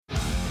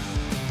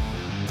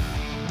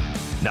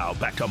Now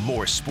back to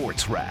more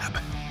Sports Wrap.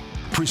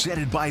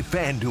 Presented by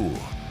FanDuel.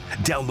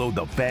 Download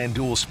the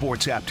FanDuel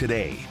Sports app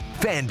today.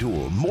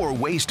 FanDuel, more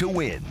ways to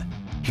win.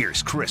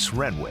 Here's Chris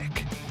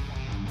Renwick.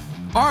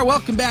 All right,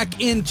 welcome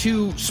back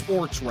into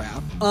Sports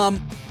Wrap.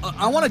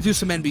 I want to do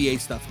some NBA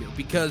stuff here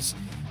because,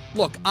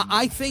 look,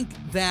 I think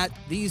that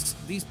these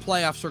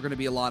playoffs are going to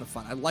be a lot of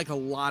fun. I like a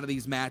lot of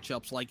these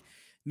matchups, like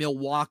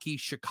Milwaukee,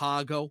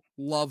 Chicago.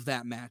 Love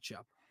that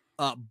matchup.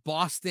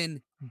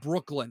 Boston,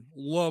 Brooklyn.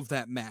 Love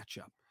that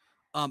matchup.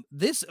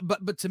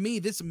 But to me,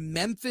 this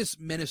Memphis,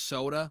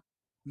 Minnesota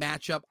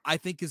matchup, I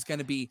think is going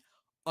to be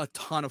a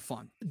ton of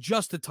fun.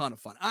 Just a ton of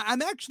fun.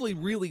 I'm actually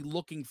really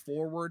looking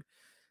forward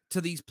to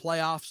these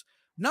playoffs.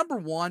 Number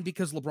one,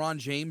 because LeBron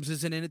James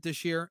isn't in it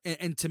this year.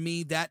 And to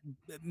me, that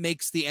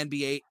makes the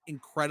NBA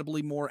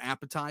incredibly more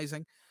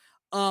appetizing.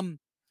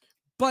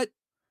 But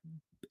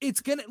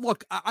it's going to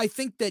look, I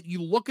think that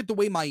you look at the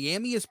way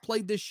Miami has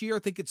played this year. I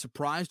think it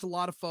surprised a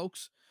lot of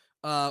folks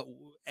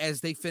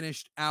as they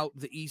finished out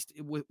the East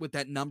with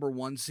that number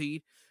one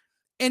seed.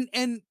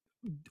 And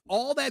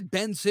all that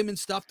Ben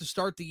Simmons stuff to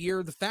start the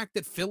year, the fact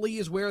that Philly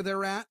is where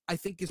they're at, I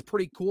think is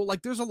pretty cool.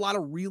 Like, there's a lot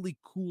of really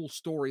cool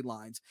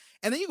storylines.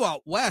 And then you go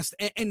out west,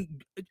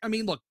 and I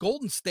mean, look,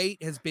 Golden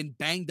State has been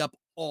banged up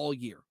all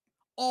year.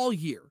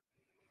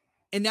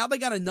 And now they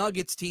got a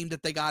Nuggets team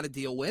that they got to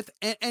deal with.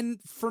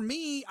 And for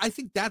me, I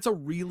think that's a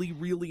really,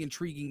 really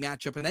intriguing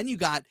matchup. And then you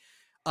got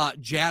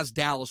Jazz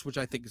Dallas, which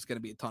I think is going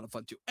to be a ton of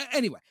fun too.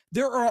 Anyway,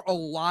 there are a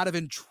lot of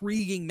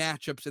intriguing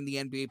matchups in the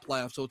NBA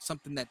playoffs, so it's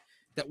something that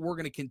we're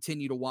going to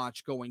continue to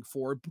watch going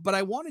forward. But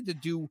I wanted to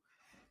do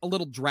a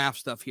little draft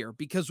stuff here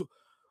because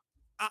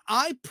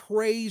I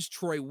praise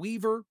Troy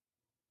Weaver,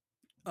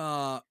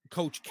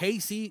 Coach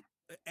Casey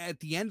at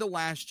the end of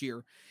last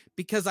year,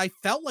 because I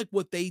felt like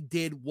what they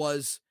did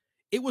was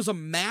it was a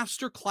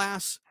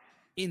masterclass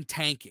in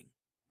tanking.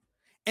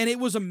 And it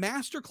was a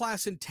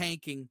masterclass in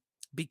tanking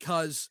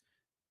because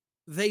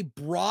they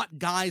brought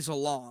guys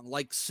along,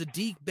 like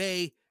Sadiq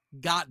Bey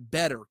got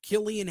better.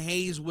 Killian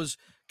Hayes was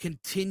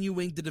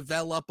continuing to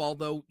develop,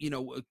 although,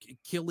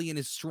 Killian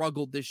has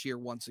struggled this year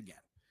once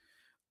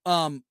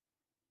again.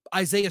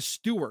 Isaiah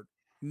Stewart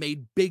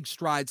made big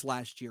strides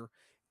last year,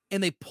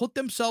 and they put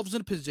themselves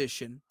in a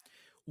position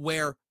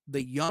where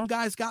the young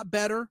guys got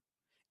better,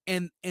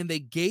 and they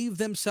gave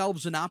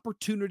themselves an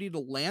opportunity to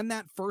land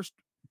that first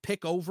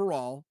pick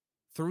overall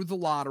through the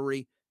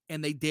lottery,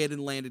 and they did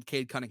and landed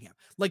Cade Cunningham.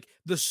 Like,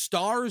 the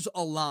stars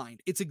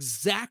aligned. It's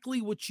exactly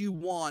what you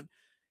want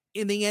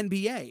in the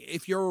NBA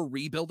if you're a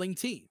rebuilding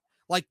team.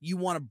 Like, you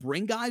want to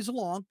bring guys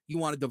along, you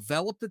want to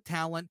develop the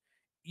talent,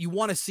 you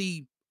want to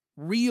see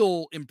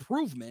real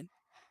improvement,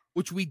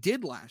 which we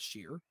did last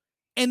year,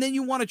 and then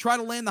you want to try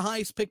to land the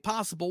highest pick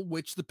possible,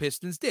 which the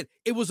Pistons did.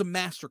 It was a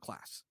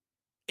masterclass.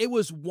 It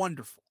was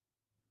wonderful.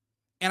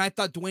 And I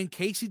thought Dwayne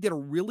Casey did a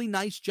really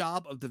nice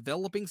job of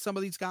developing some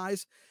of these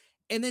guys.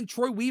 And then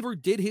Troy Weaver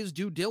did his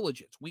due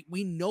diligence.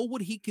 We know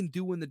what he can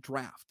do in the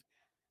draft.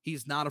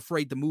 He's not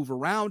afraid to move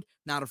around,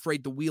 not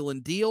afraid to wheel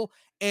and deal.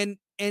 And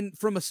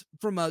from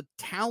a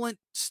talent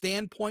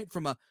standpoint,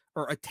 from a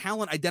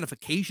talent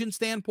identification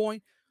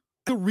standpoint,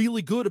 I feel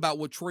really good about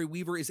what Troy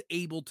Weaver is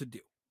able to do.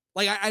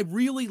 Like, I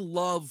really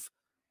love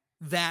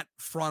that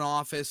front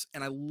office,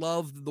 and I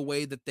love the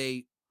way that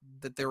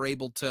they're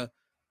able to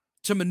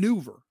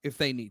maneuver if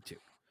they need to.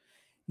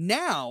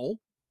 Now,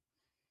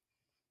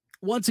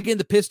 once again,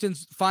 the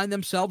Pistons find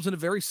themselves in a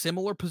very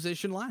similar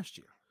position last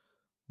year.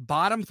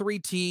 Bottom three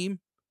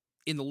team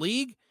in the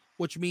league,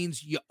 which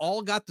means you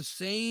all got the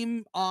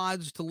same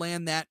odds to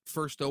land that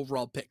first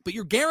overall pick, but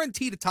you're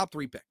guaranteed a top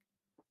three pick,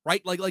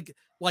 right? Like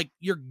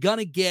you're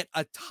gonna get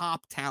a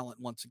top talent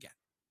once again.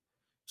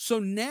 So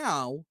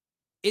now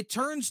it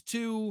turns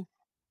to,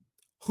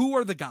 who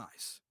are the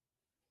guys?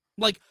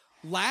 Like,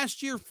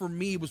 last year for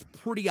me was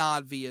pretty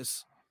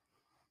obvious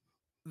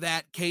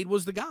that Cade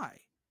was the guy.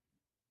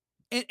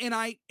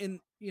 And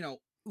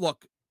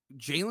look,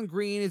 Jalen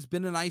Green has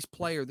been a nice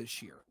player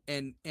this year.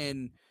 There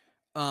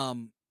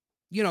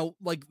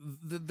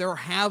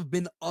have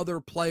been other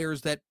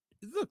players that,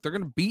 look, they're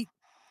going to beat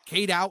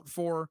Cade out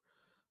for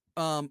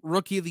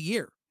Rookie of the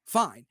Year.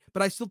 Fine.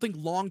 But I still think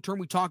long-term,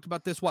 we talked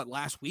about this,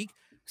 last week?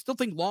 Still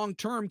think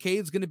long-term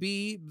Cade's going to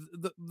be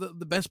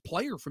the best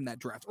player from that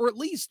draft, or at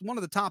least one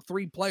of the top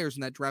three players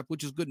in that draft,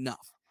 which is good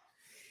enough.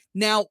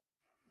 Now,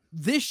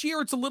 this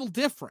year it's a little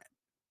different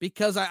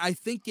because I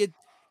think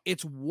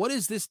it's what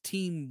does this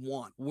team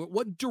want?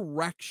 What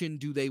direction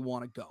do they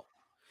want to go?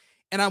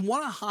 And I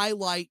want to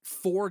highlight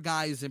four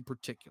guys in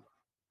particular.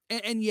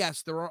 And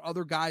yes, there are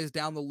other guys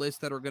down the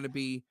list that are going to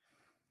be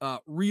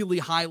really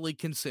highly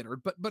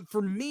considered. But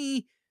for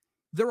me,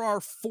 there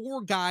are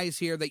four guys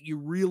here that you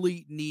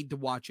really need to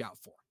watch out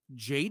for.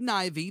 Jaden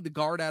Ivey, the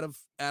guard out of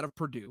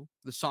Purdue,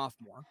 the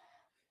sophomore.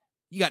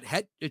 You got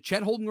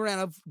Chet Holmgren out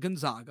of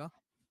Gonzaga,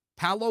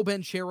 Paolo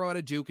Banchero out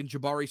of Duke, and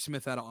Jabari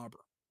Smith out of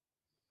Auburn.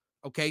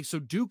 Okay, so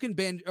Smith and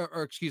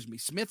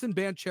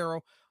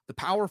Banchero, the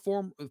power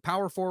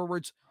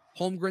forwards,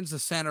 Holmgren's the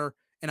center,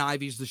 and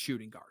Ivey's the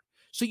shooting guard.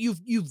 So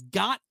you've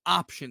got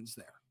options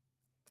there.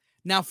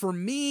 Now, for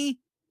me,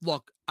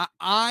 look,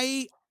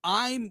 I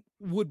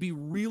would be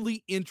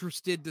really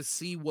interested to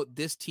see what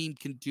this team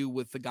can do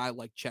with a guy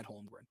like Chet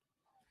Holmgren.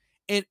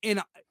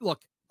 And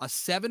look, a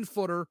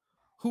 7-footer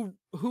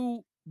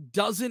who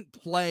doesn't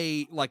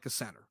play like a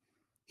center.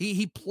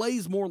 He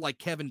plays more like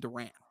Kevin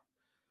Durant.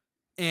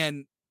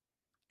 And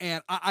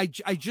I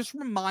just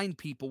remind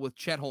people with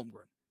Chet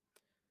Holmgren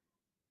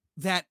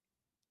that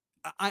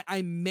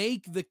I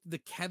make the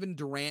Kevin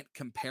Durant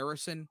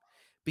comparison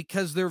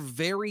because they're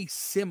very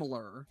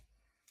similar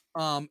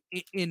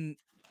in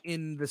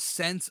the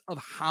sense of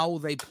how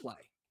they play.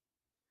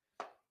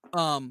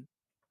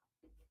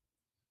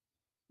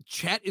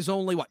 Chet is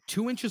only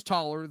 2 inches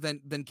taller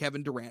than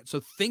Kevin Durant. So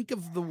think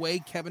of the way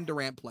Kevin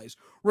Durant plays.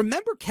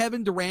 Remember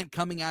Kevin Durant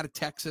coming out of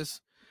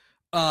Texas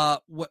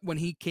when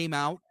he came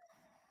out,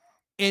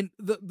 and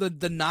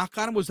the knock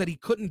on him was that he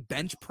couldn't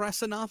bench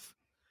press enough.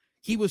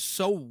 He was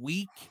so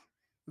weak.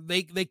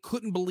 They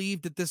couldn't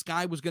believe that this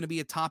guy was going to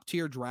be a top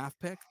tier draft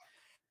pick.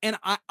 And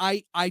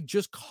I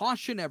just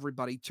caution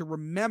everybody to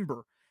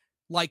remember,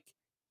 like,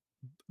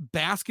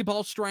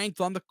 basketball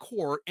strength on the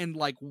court and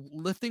like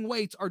lifting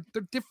weights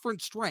they're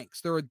different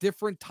strengths. They're a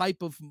different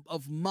type of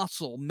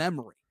muscle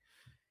memory.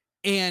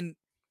 And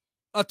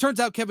turns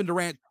out Kevin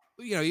Durant,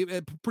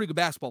 a pretty good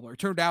basketball player,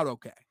 turned out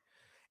okay.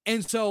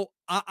 And so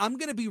I'm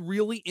going to be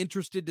really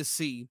interested to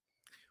see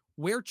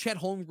where Chet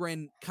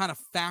Holmgren kind of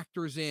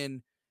factors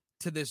in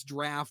to this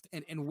draft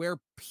and where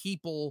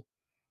people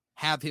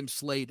have him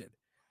slated,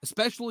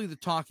 especially the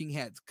talking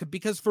heads.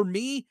 Because for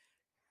me,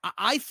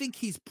 I think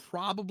he's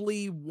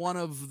probably one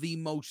of the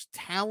most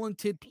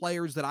talented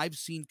players that I've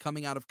seen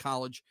coming out of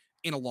college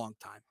in a long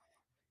time.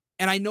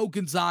 And I know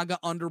Gonzaga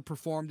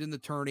underperformed in the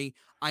tourney.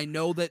 I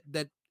know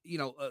that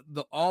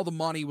all the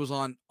money was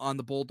on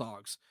the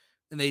Bulldogs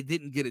and they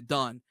didn't get it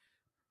done.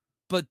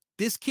 But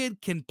this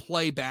kid can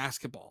play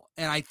basketball.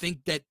 And I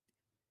think that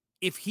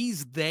if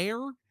he's there,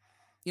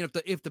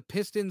 if the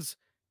Pistons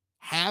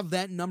have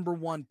that number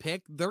 1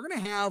 pick, they're going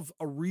to have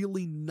a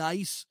really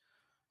nice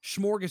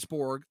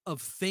smorgasbord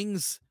of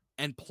things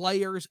and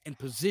players and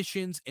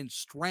positions and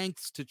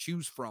strengths to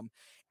choose from.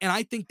 And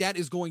I think that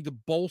is going to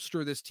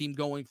bolster this team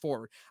going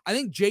forward. I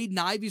think Jaden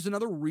Ivey is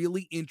another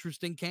really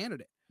interesting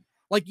candidate.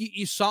 Like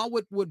you saw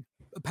what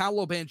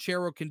Paolo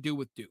Banchero can do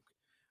with Duke.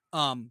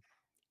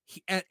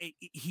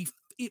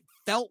 It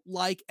felt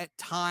like at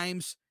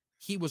times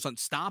he was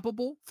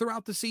unstoppable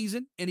throughout the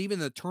season, and even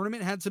the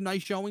tournament had some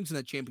nice showings, and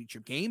the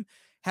championship game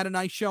had a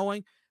nice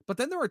showing. But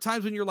then there are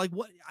times when you're like,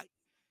 what?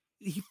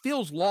 He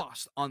feels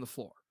lost on the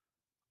floor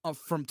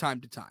from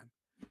time to time.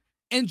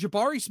 And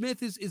Jabari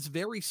Smith is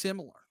very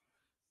similar.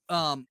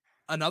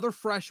 Another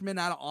freshman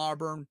out of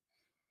Auburn,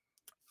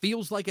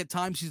 feels like at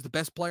times he's the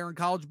best player in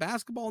college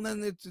basketball, and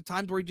then it's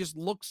times where he just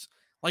looks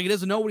like he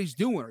doesn't know what he's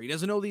doing, or he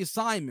doesn't know the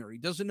assignment, or he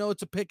doesn't know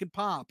it's a pick and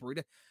pop.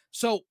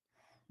 So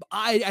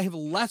I have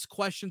less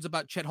questions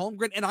about Chet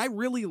Holmgren, and I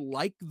really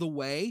like the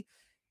way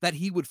that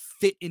he would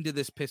fit into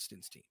this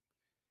Pistons team.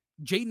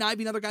 Jaden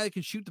Ivey, another guy that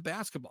can shoot the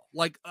basketball.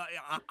 Like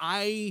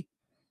I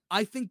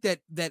think that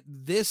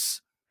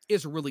this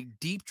is a really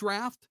deep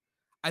draft.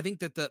 I think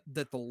that the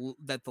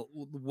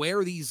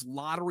where these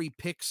lottery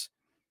picks,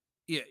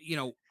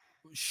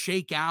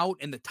 shake out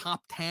in the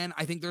top 10,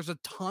 I think there's a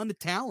ton of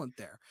talent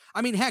there.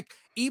 I mean, heck,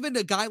 even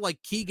a guy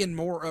like Keegan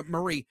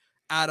Murray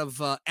out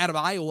of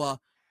Iowa,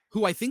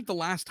 who I think the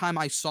last time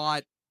I saw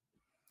it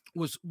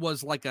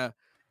was like a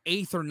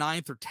 8th or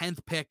 9th or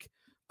 10th pick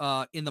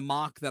in the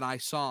mock that I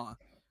saw.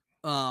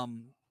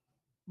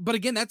 But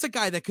again, that's a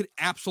guy that could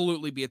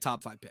absolutely be a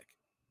top 5 pick.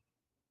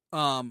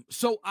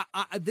 So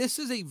this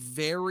is a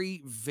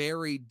very,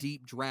 very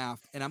deep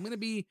draft, and I'm going to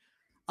be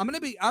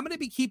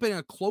keeping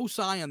a close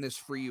eye on this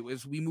for you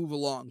as we move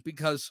along,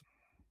 because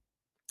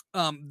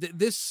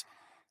this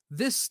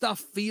stuff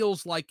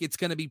feels like it's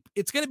going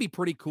to be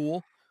pretty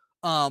cool.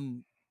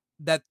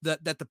 That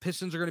the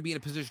Pistons are going to be in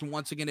a position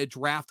once again to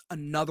draft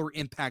another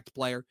impact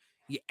player.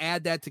 You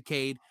add that to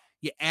Cade,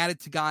 you add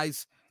it to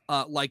guys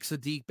like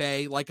Saddiq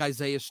Bey, like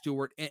Isaiah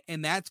Stewart,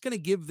 and that's going to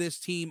give this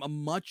team a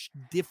much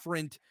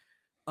different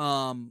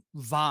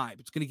vibe.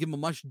 It's going to give them a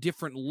much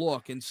different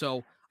look. And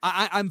so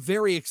I'm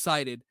very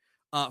excited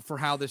for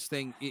how this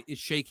thing is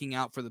shaking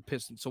out for the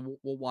Pistons. So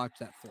we'll watch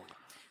that for you.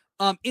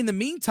 In the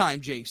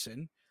meantime,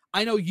 Jason,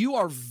 I know you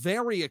are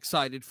very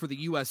excited for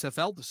the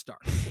USFL to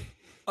start.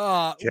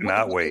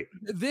 Cannot wait.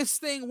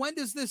 When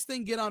does this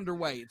thing get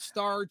underway? It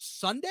starts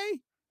Sunday?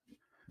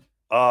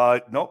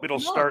 Nope. It'll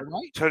start.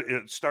 Right?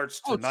 It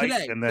starts tonight,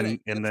 today,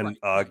 and then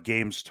right.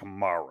 Games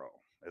tomorrow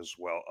as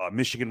well.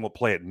 Michigan will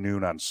play at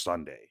noon on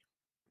Sunday.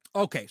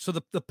 Okay, so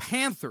the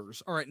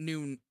Panthers are at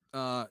noon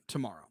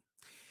tomorrow.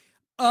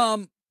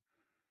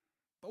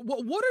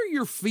 What are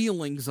your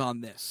feelings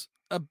on this?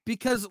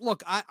 Because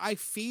look, I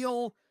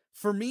feel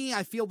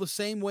the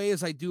same way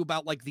as I do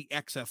about like the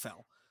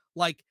XFL.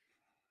 Like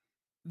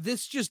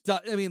this just,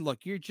 I mean,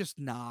 look, you're just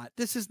not.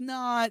 This is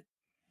not.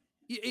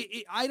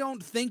 I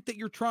don't think that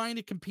you're trying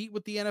to compete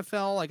with the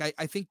NFL. Like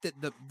I think that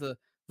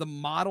the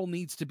model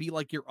needs to be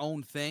like your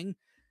own thing.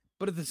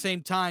 But at the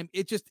same time,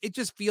 it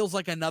just feels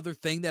like another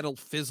thing that'll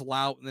fizzle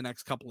out in the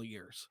next couple of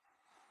years.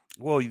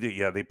 Well,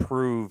 yeah, they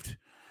proved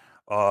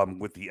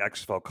with the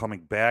XFL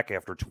coming back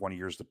after 20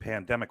 years, the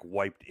pandemic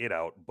wiped it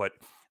out, but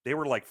they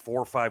were like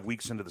 4 or 5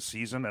 weeks into the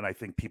season, and I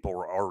think people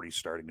were already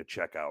starting to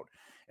check out.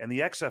 And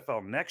the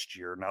XFL next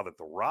year, now that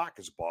The Rock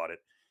has bought it,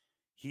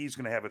 he's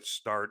going to have it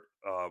start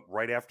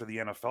right after the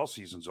NFL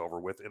season's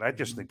over with. And I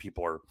just think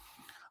people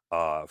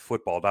are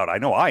footballed out. I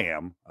know I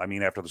am. I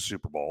mean, after the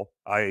Super Bowl,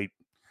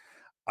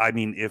 I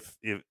mean,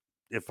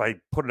 if I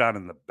put it on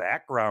in the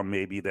background,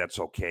 maybe that's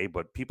okay.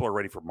 But people are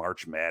ready for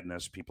March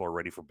Madness. People are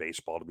ready for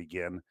baseball to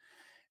begin.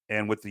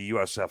 And with the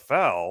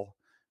USFL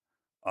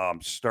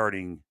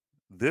starting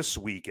this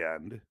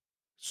weekend,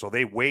 so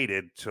they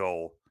waited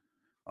till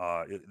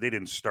they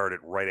didn't start it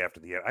right after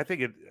the end. I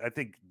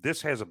think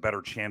this has a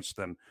better chance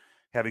than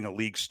having a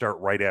league start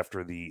right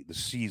after the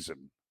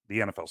season, the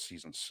NFL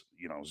season's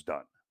is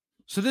done.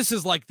 So this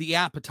is like the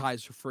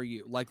appetizer for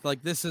you.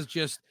 Like this is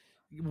just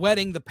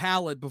wetting the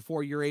palate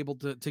before you're able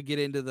to get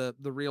into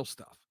the real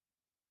stuff.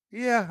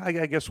 Yeah, I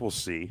guess we'll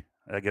see.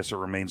 I guess it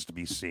remains to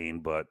be seen,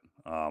 but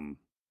a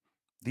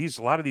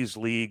lot of these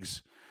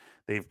leagues,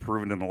 they've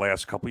proven in the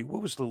last couple.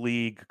 What was the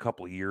league a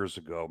couple of years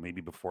ago?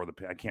 Maybe before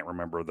I can't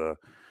remember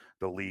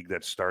the league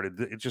that started.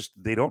 It just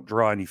they don't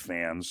draw any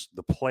fans.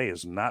 The play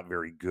is not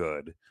very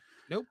good.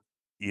 Nope.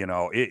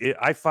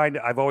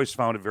 I've always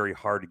found it very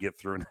hard to get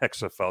through an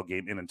XFL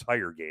game, an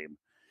entire game.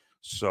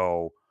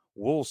 So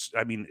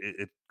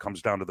it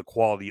comes down to the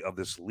quality of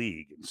this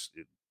league,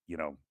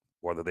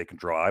 whether they can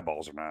draw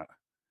eyeballs or not.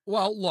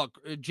 Well, look,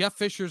 Jeff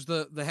Fisher's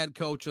the head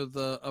coach of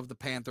the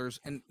Panthers,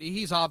 and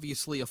he's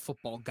obviously a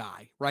football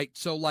guy, right?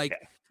 So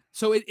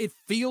so it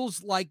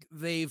feels like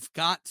they've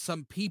got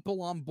some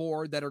people on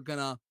board that are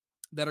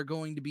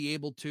going to be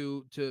able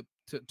to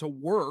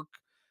work.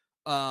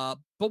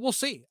 But we'll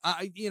see.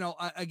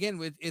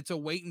 Again, it's a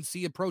wait and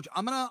see approach.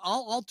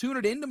 I'll tune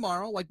it in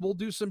tomorrow. Like we'll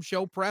do some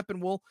show prep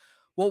and we'll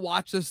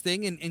watch this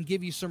thing and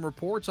give you some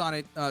reports on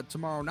it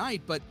tomorrow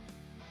night. But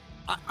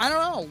I don't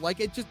know. Like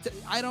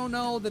I don't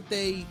know that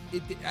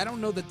I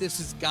don't know that this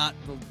has got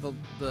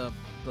the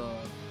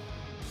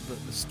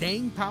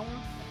staying power.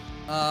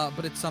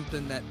 But it's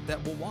something that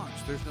we'll watch.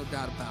 There's no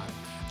doubt about it.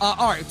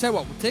 All right, I'll tell you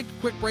what, we'll take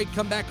a quick break,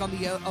 come back on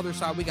the other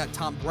side. We got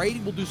Tom Brady.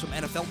 We'll do some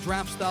NFL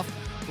draft stuff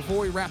before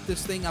we wrap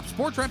this thing up.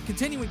 Sports Wrap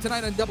continuing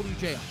tonight on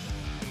WJR.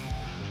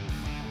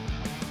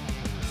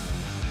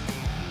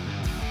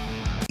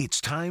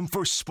 It's time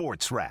for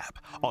Sports Wrap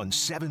on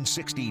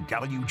 760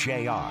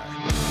 WJR.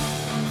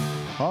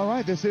 All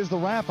right, this is the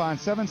wrap on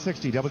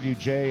 760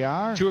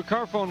 WJR. To a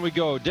car phone we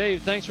go.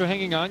 Dave, thanks for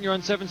hanging on. You're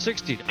on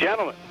 760.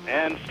 Gentlemen,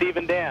 and Steve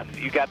and Dan,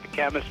 you got the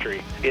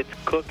chemistry. It's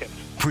cooking.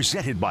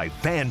 Presented by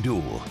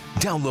FanDuel.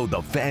 Download the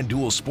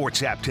FanDuel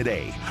Sports app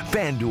today.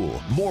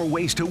 FanDuel, more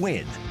ways to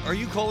win. Are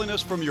you calling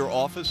us from your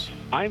office?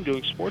 I'm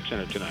doing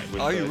SportsCenter tonight with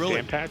Are you really?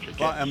 Dan Patrick.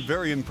 Well, Yes. I'm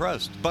very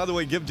impressed. By the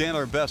way, give Dan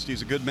our best.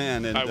 He's a good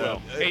man. And I will.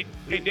 Hey,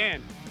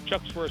 Dan,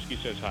 Chuck Swirsky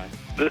says hi.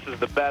 This is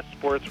the best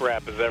sports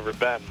wrap has ever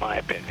been, in my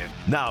opinion.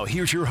 Now,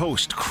 here's your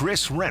host,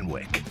 Chris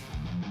Renwick.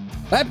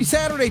 Happy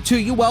Saturday to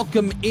you.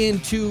 Welcome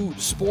into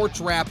Sports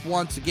Wrap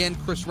once again.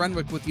 Chris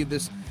Renwick with you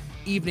this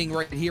evening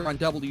right here on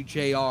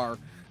WJR.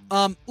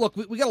 Look,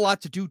 we got a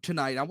lot to do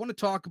tonight. We're going to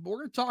talk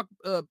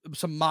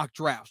some mock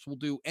drafts. We'll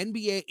do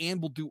NBA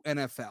and we'll do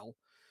NFL.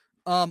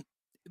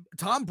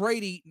 Tom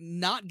Brady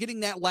not getting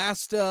that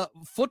last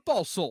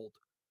football sold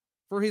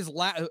for his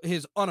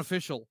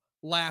unofficial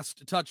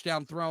last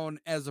touchdown thrown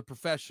as a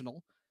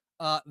professional.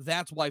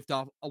 That's wiped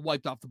off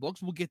the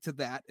books. We'll get to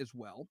that as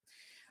well.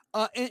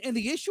 And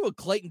the issue of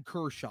Clayton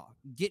Kershaw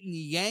getting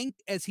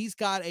yanked as he's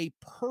got a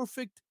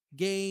perfect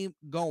game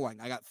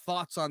going. I got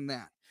thoughts on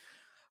that.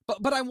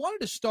 But I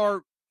wanted to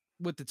start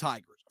with the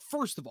Tigers.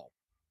 First of all,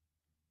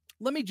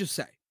 let me just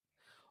say,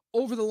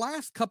 over the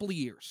last couple of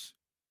years,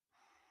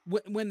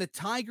 when the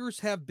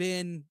Tigers have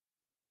been,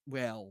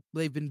 well,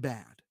 they've been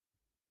bad.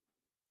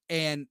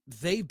 And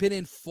they've been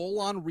in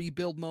full-on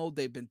rebuild mode.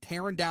 They've been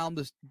tearing down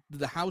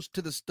the house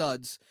to the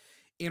studs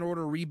in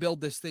order to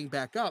rebuild this thing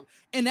back up.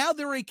 And now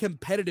they're a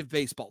competitive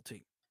baseball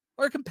team.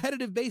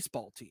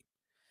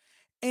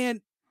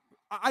 And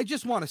I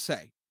just want to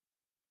say,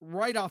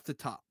 right off the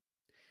top,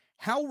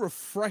 how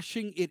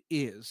refreshing it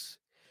is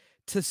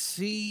to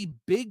see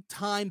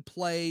big-time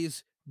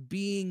plays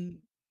being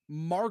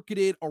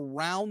marketed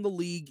around the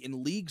league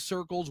in league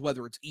circles,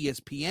 whether it's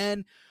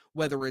ESPN,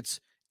 whether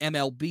it's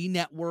MLB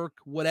Network,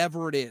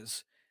 whatever it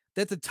is,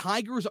 that the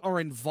Tigers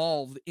are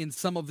involved in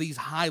some of these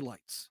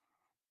highlights.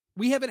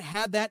 We haven't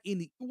had that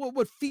in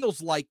what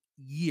feels like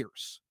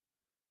years.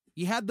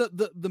 You had the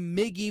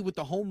Miggy with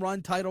the home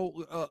run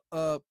title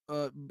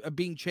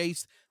being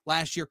chased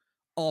last year,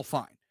 all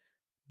fine.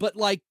 But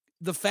like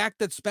the fact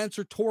that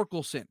Spencer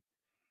Torkelson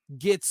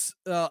gets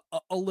a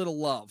little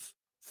love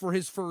for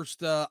his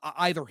first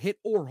either hit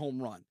or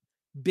home run,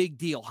 big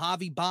deal.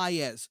 Javi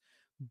Baez,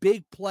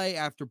 big play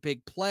after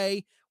big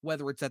play,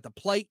 whether it's at the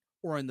plate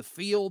or in the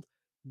field,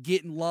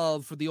 getting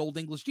love for the Old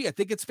English G. I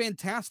think it's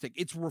fantastic.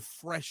 It's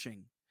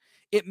refreshing.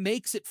 It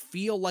makes it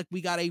feel like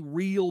we got a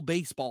real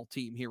baseball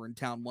team here in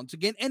town once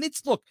again. And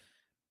look,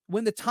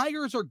 when the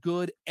Tigers are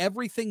good,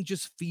 everything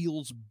just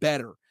feels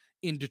better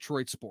in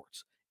Detroit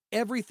sports.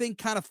 Everything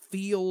kind of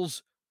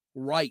feels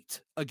right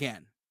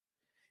again.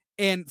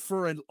 And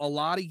for a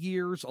lot of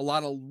years, a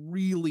lot of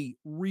really,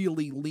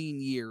 really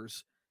lean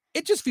years,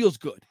 it just feels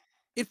good.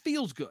 It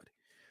feels good.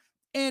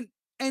 And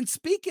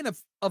speaking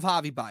of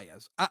Javi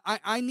Baez,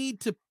 I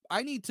need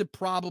to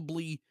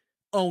probably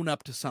own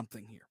up to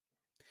something here.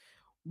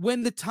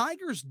 When the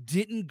Tigers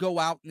didn't go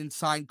out and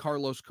sign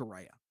Carlos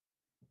Correa,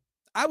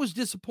 I was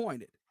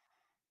disappointed.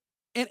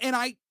 And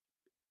I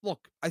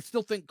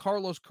still think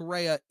Carlos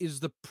Correa is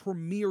the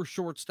premier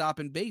shortstop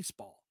in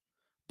baseball,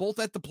 both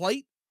at the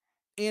plate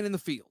and in the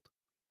field.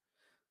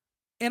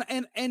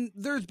 And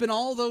there's been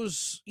all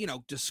those,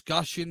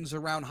 discussions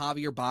around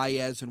Javier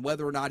Baez and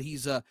whether or not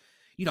he's a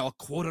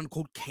quote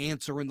unquote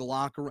cancer in the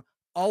locker room.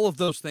 All of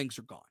those things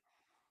are gone.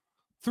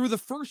 Through the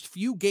first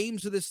few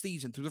games of this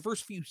season, through the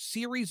first few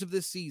series of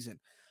this season,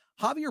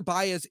 Javier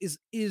Baez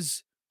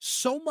is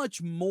so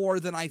much more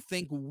than I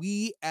think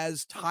we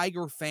as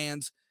Tiger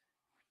fans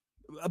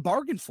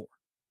bargained for.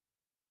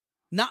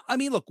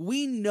 Look,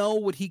 we know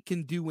what he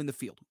can do in the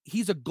field.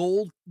 He's a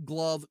Gold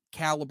Glove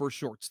caliber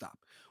shortstop.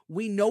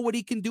 We know what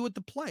he can do at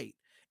the plate,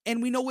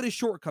 and we know what his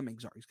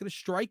shortcomings are. He's going to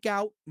strike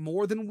out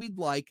more than we'd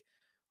like,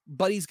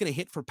 but he's going to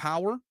hit for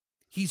power.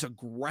 He's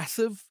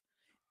aggressive.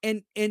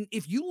 And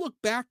if you look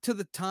back to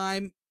the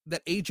time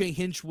that AJ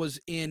Hinch was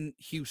in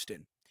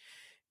Houston,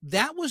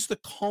 that was the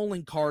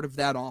calling card of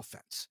that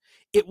offense.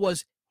 It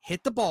was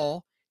hit the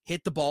ball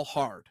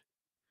hard.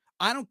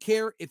 I don't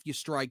care if you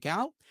strike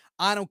out.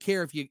 I don't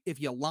care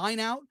if you line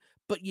out,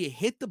 but you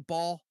hit the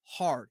ball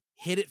hard,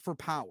 hit it for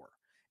power.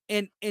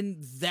 And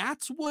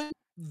that's what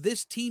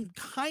this team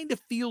kind of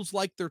feels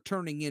like they're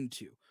turning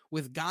into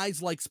with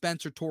guys like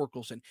Spencer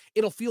Torkelson.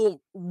 It'll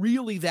feel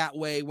really that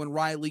way when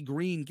Riley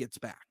Green gets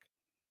back.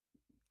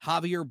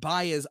 Javier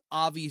Baez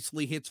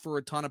obviously hits for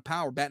a ton of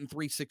power, batting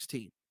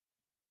 .316.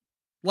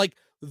 Like,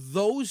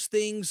 those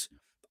things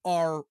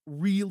are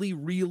really,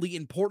 really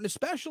important,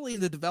 especially in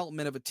the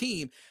development of a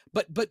team.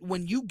 But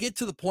when you get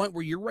to the point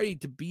where you're ready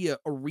to be a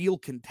real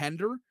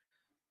contender,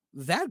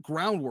 that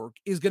groundwork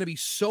is going to be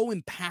so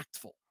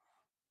impactful.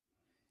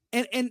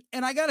 And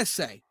I got to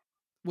say,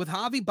 with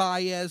Javi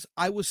Baez,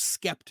 I was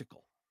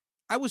skeptical.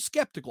 I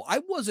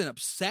wasn't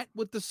upset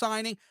with the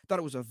signing, thought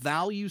it was a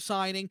value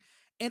signing.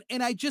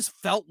 And I just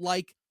felt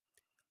like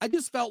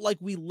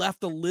we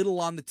left a little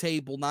on the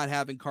table not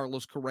having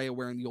Carlos Correa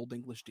wearing the Old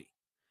English D.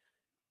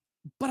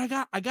 But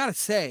I gotta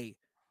say,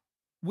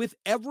 with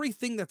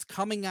everything that's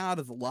coming out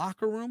of the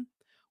locker room,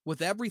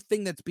 with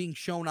everything that's being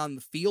shown on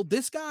the field,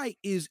 this guy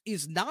is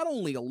not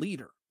only a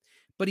leader,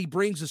 but he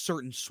brings a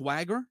certain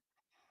swagger.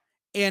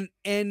 And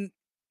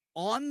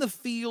on the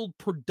field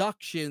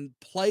production,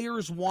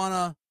 players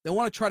want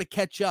to try to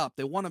catch up.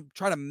 They want to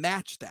try to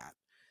match that.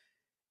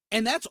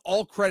 And that's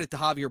all credit to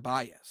Javier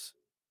Baez.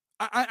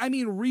 I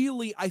mean,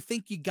 really, I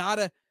think you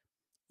gotta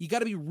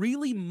be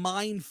really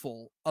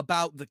mindful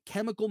about the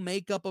chemical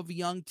makeup of a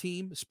young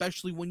team,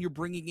 especially when you're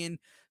bringing in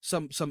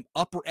some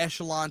upper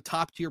echelon,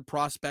 top tier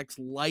prospects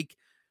like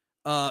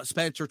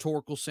Spencer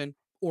Torkelson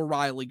or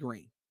Riley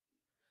Green.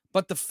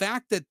 But the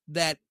fact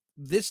that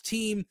this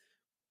team,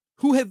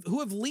 who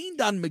have leaned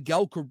on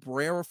Miguel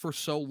Cabrera for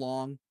so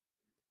long,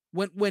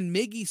 when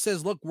Miggy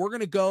says, "Look, we're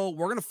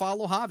gonna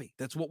follow Javi.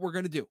 That's what we're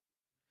gonna do,"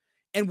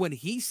 and when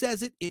he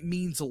says it, it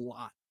means a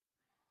lot.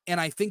 And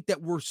I think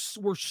that we're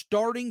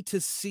starting to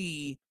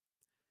see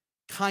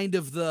kind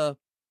of the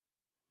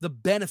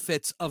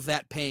benefits of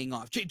that paying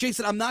off.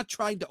 Jason, I'm not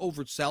trying to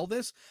oversell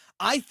this.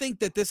 I think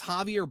that this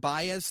Javier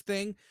Baez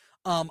thing,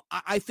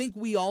 I think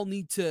we all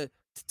need to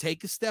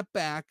take a step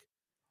back,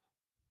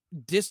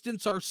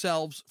 distance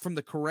ourselves from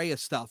the Correa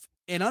stuff,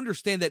 and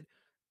understand that,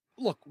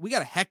 look, we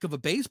got a heck of a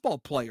baseball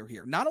player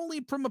here. Not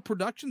only from a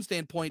production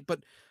standpoint,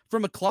 but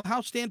from a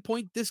clubhouse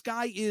standpoint, this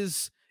guy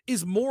is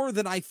more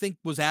than I think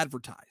was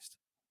advertised.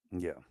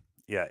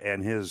 Yeah,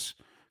 and his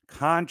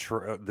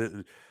contract,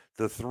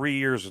 the 3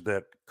 years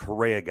that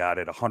Correa got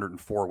at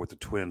 104 with the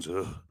Twins,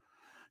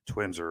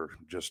 Twins are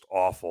just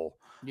awful.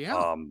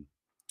 Yeah.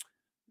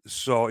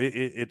 So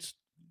it's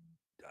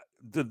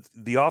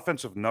the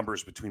offensive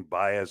numbers between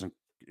Baez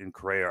and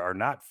Correa are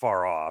not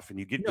far off, and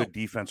you get good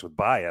defense with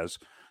Baez.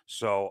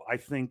 So I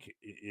think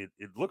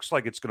it looks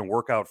like it's going to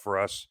work out for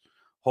us.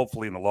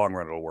 Hopefully, in the long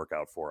run, it'll work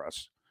out for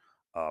us.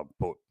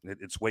 But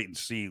it's wait and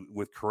see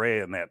with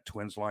Correa and that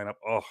Twins lineup.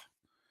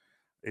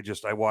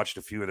 I watched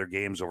a few of their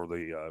games over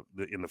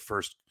in the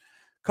first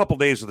couple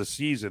days of the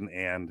season,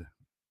 and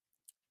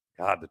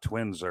God, the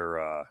Twins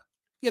are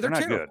they're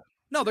not terrible. good.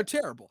 No, they're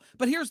terrible.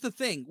 But here's the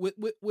thing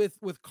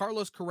with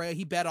Carlos Correa,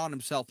 he bet on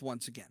himself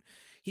once again.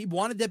 He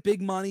wanted that big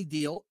money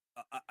deal.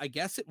 I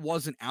guess it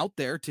wasn't out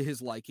there to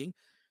his liking,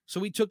 so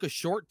he took a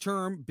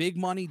short-term big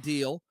money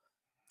deal,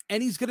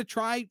 and he's going to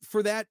try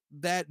for that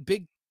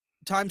big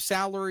time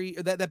salary,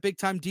 that big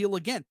time deal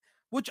again,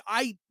 which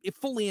I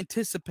fully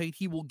anticipate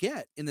he will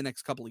get in the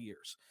next couple of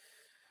years.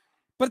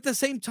 But at the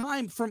same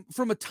time,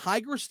 from a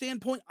Tiger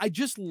standpoint, I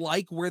just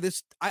like where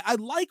this I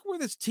like where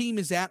this team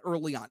is at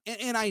early on.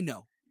 And I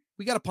know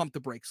we got to pump the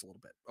brakes a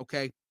little bit,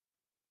 okay?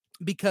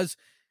 Because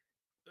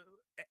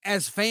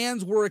as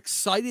fans, we're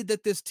excited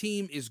that this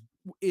team is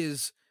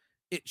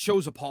it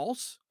shows a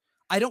pulse.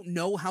 I don't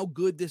know how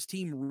good this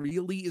team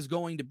really is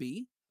going to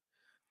be.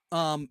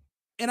 And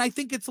I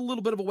think it's a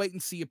little bit of a wait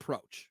and see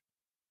approach.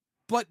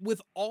 But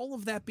with all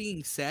of that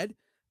being said,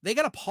 they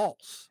got a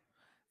pulse.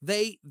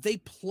 They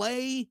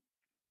play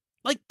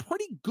like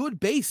pretty good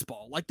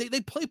baseball. Like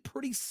they play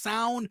pretty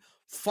sound,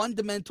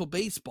 fundamental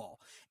baseball.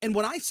 And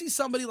when I see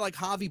somebody like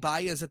Javi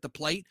Baez at the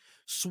plate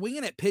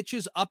swinging at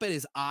pitches up at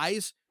his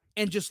eyes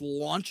and just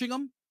launching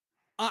them,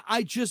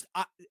 I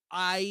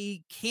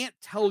can't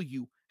tell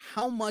you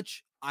how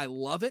much I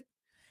love it,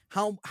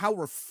 how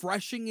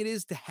refreshing it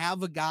is to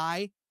have a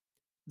guy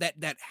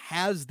that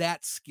has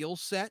that skill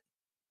set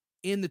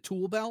in the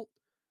tool belt,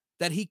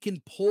 that he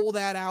can pull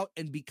that out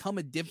and become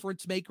a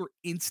difference maker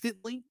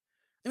instantly.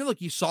 I mean,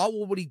 look, you saw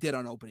what he did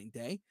on opening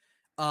day.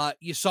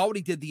 You saw what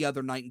he did the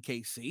other night in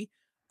KC.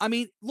 I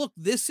mean, look,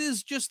 this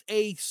is just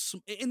and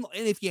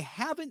if you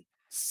haven't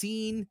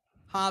seen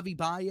Javi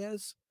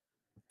Baez,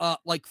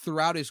 like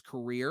throughout his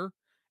career,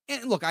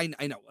 and look, I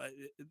know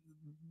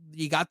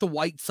you got the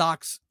White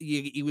Sox.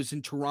 He was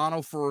in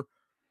Toronto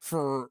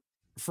for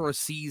a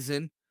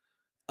season.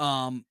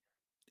 Back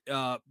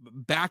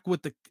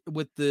with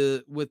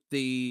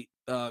the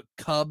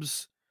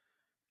Cubs.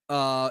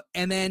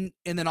 And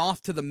then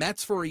off to the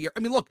Mets for a year. I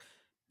mean, look,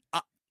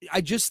 I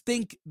just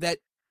think that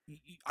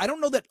I don't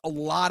know that a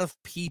lot of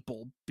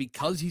people,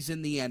 because he's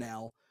in the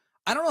NL,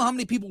 I don't know how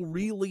many people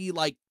really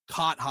like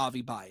caught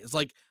Javi Baez.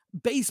 Like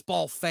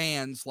baseball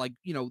fans, like,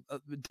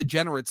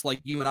 degenerates like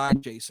you and I,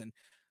 Jason,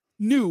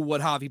 knew what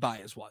Javi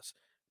Baez was.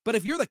 But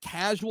if you're the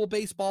casual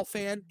baseball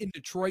fan in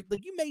Detroit,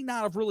 like you may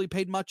not have really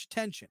paid much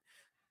attention.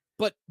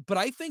 But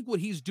I think what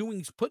he's doing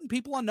is putting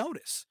people on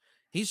notice.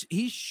 He's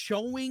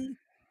showing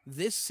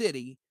this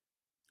city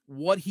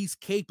what he's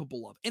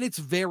capable of, and it's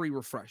very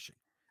refreshing.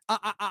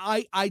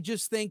 I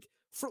just think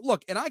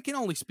and I can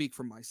only speak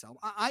for myself.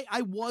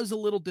 I was a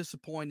little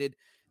disappointed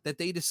that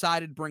they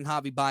decided to bring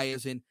Javi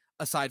Baez in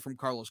aside from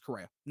Carlos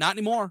Correa. Not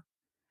anymore.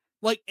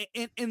 Like,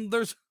 and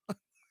there's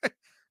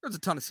there's a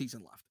ton of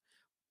season left.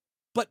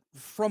 But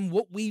from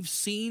what we've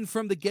seen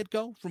from the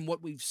get-go, from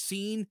what we've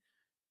seen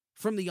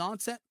from the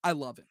onset, I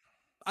love it.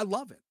 I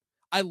love it.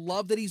 I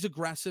love that he's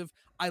aggressive.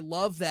 I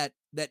love that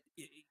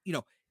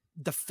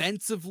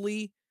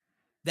defensively,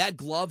 that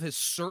glove has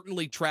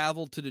certainly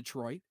traveled to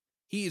Detroit.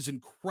 He is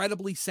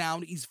incredibly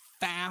sound. He's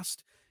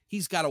fast.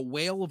 He's got a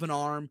whale of an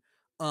arm.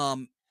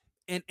 And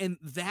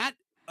that,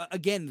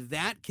 again,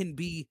 that can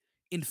be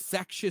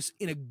infectious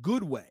in a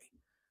good way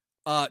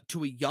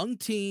to a young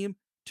team,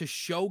 to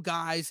show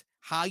guys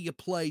how you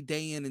play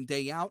day in and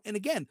day out. And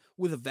again,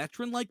 with a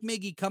veteran like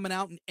Miggy coming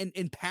out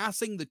and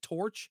passing the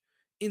torch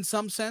in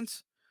some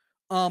sense,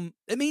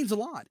 it means a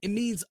lot. It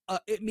means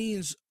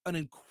an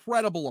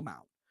incredible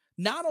amount,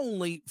 not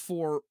only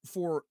for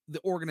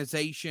the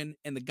organization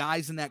and the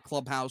guys in that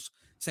clubhouse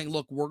saying,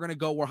 look, we're going to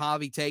go where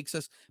Javi takes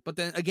us, but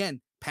then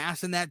again,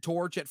 passing that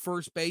torch at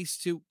first base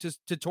to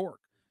Torque.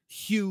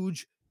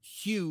 Huge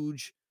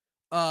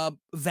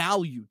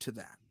value to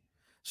that.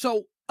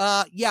 So,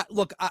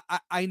 look,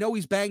 I know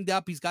he's banged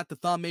up. He's got the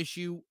thumb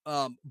issue.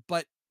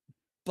 But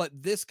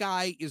this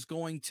guy is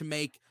going to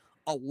make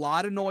a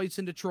lot of noise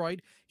in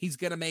Detroit. He's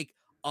going to make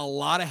a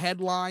lot of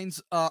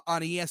headlines on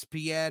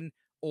ESPN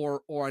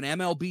or an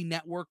MLB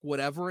network,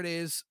 whatever it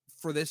is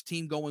for this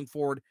team going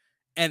forward.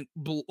 And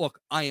look,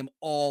 I am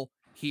all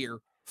here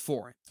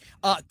for it.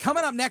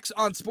 Coming up next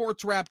on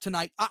Sports Wrap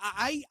tonight,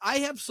 I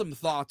have some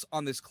thoughts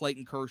on this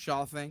Clayton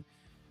Kershaw thing.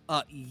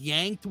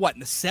 Yanked in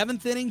the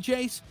 7th inning,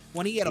 Jace,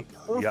 when he had a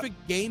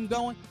perfect game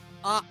going.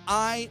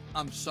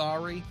 I'm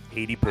sorry.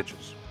 80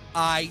 pitches.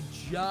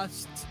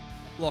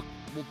 Look,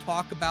 we'll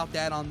talk about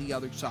that on the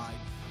other side.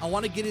 I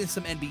want to get into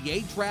some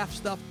NBA draft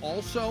stuff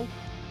also,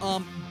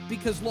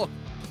 because look,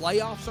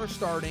 playoffs are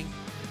starting,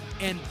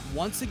 and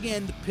once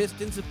again, the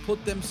Pistons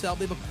have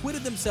they've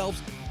acquitted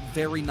themselves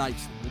very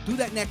nicely. We'll do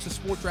that next as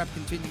Sports Wrap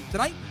continues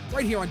tonight,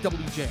 right here on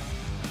WJR.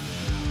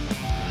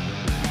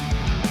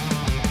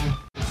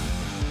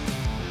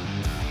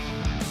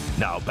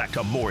 Now back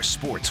to more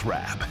Sports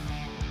Wrap.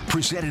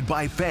 Presented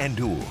by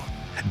FanDuel.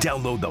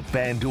 Download the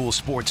FanDuel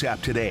Sports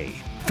app today.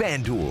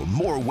 FanDuel,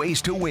 more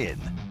ways to win.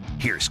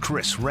 Here's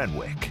Chris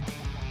Renwick.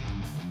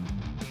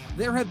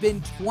 There have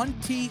been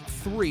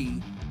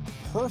 23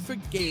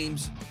 perfect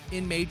games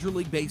in Major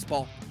League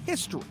Baseball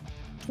history.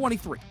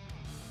 23.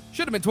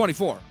 Should have been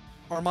 24.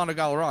 Armando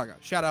Galarraga.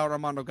 Shout out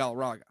Armando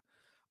Galarraga.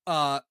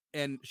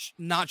 And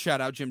not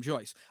shout out Jim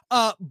Joyce.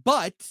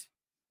 But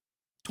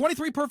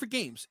 23 perfect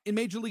games in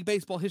Major League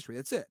Baseball history.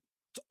 That's it.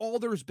 It's all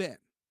there's been.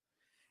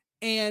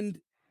 And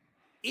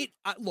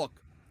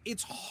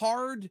it's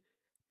hard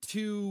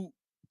to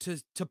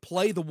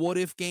play the what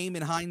if game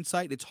in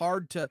hindsight. It's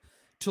hard to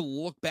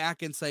look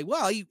back and say,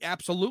 well, he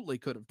absolutely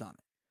could have done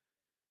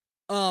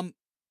it.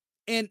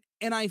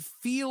 And I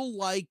feel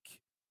like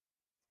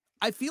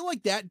I feel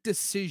like that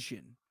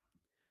decision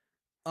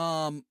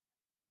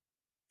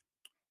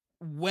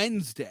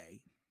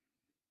Wednesday,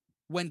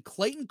 when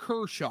Clayton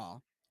Kershaw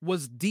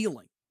was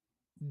dealing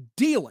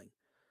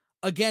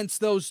against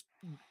those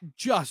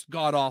just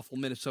god-awful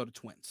Minnesota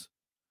Twins.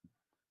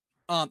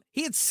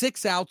 He had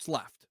 6 outs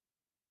left.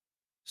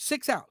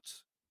 6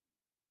 outs.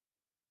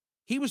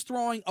 He was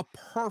throwing a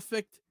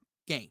perfect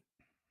game.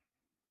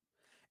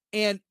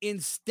 And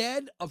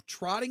instead of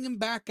trotting him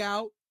back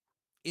out,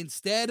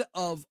 instead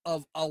of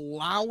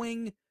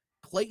allowing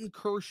Clayton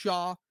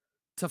Kershaw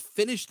to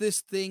finish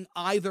this thing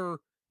either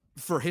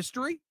for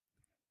history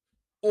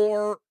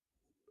or,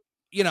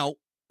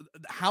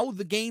 how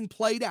the game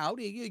played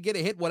out, you get a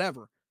hit,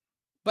 whatever.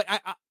 But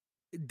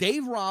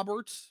Dave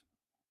Roberts,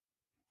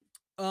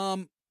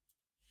 the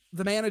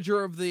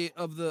manager of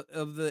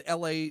the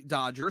LA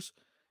Dodgers,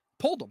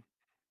 pulled him.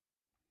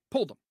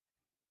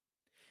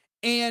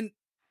 And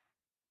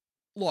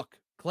look,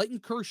 Clayton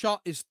Kershaw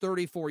is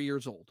 34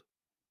 years old.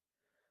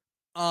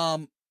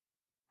 And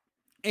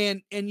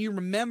you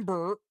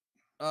remember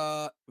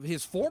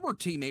his former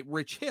teammate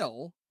Rich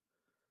Hill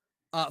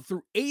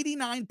threw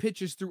 89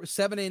 pitches through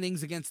 7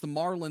 innings against the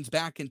Marlins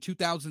back in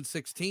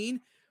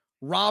 2016.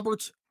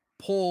 Roberts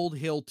pulled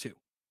Hill too.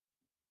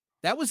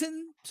 That was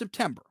in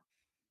September.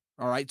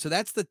 All right, so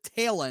that's the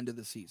tail end of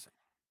the season.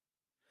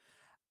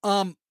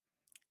 And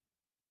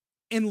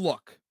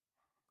look,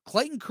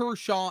 Clayton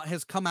Kershaw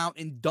has come out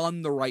and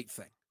done the right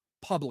thing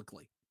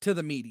publicly to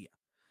the media.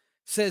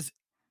 Says,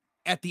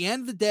 at the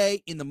end of the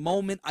day, in the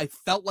moment, I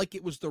felt like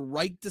it was the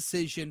right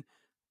decision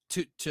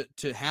for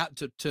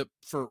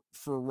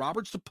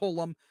Roberts to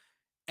pull him.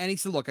 And he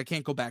said, look, I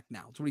can't go back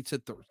now. That's what he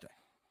said Thursday.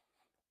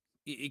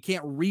 You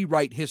can't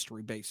rewrite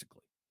history,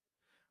 basically.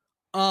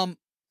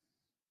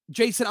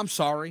 Jason, I'm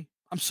sorry.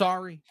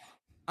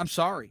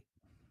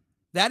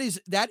 That is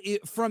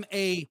from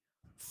a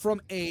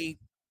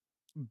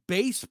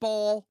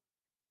baseball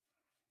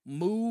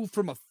move,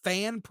 from a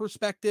fan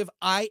perspective,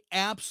 I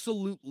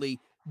absolutely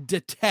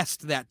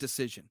detest that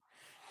decision.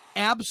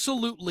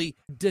 Absolutely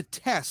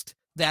detest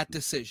that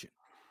decision.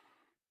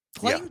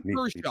 Clayton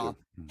Kershaw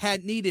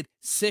had needed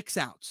 6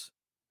 outs.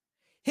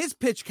 His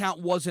pitch count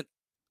wasn't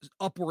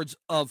upwards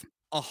of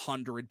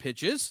 100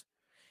 pitches.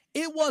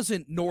 It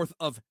wasn't north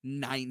of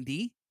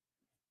 90.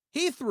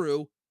 He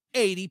threw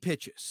 80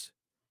 pitches.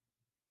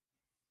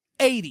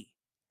 80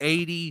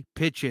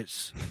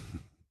 pitches.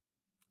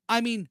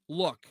 I mean,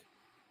 look,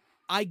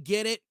 I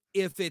get it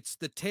if it's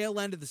the tail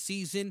end of the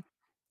season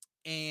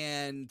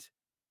and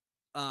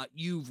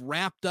you've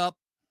wrapped up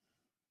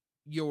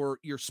your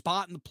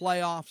spot in the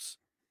playoffs.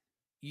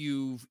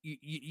 You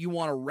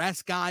want to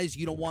rest guys.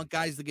 You don't want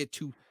guys to get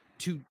too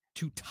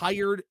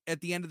tired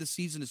at the end of the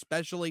season,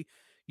 especially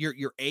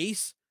your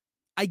ace.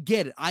 I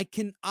get it. I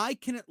can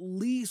at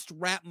least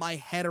wrap my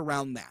head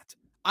around that.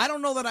 I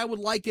don't know that I would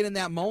like it in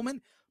that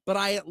moment, but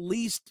I at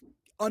least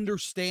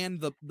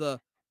understand the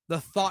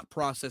thought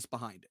process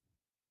behind it.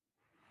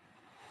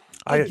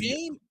 A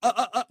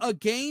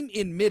game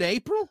in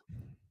mid-April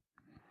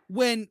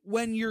when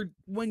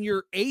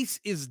your ace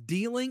is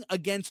dealing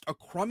against a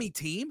crummy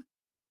team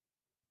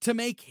to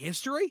make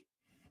history,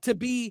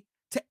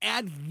 to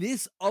add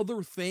this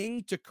other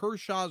thing to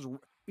Kershaw's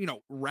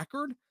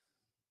record.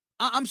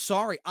 I'm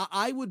sorry.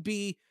 I would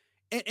be,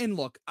 and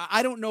look,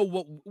 I don't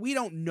know we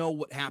don't know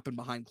what happened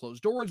behind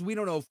closed doors. We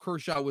don't know if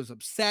Kershaw was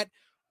upset,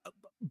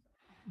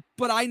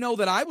 but I know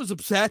that I was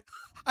upset.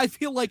 I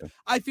feel like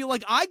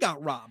I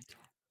got robbed.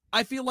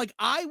 I feel like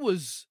I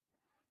was,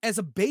 as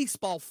a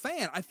baseball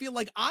fan, I feel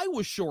like I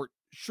was short.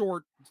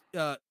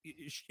 I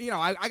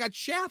got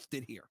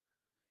shafted here,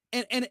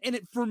 and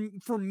it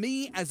for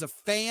me as a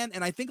fan,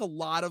 and I think a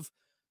lot of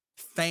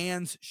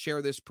fans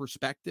share this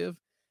perspective.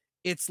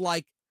 It's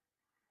like,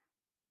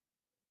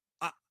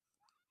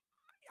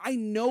 I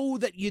know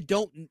that you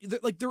don't,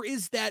 like, there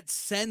is that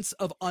sense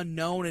of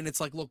unknown, and it's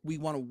like, look, we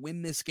want to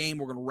win this game.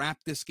 We're going to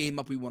wrap this game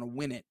up. We want to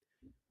win it.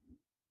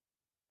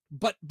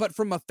 But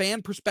from a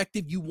fan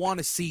perspective, you want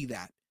to see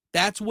that.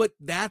 That's what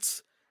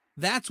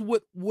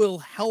will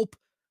help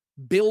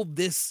build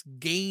this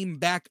game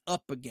back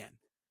up again.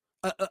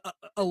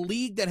 A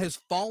league that has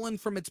fallen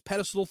from its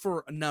pedestal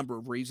for a number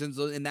of reasons,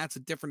 and that's a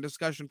different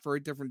discussion for a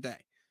different day.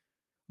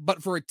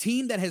 But for a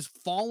team that has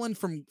fallen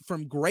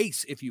from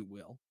grace, if you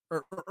will,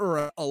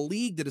 or a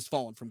league that has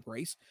fallen from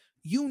grace,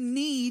 you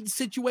need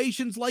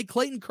situations like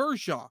Clayton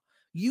Kershaw.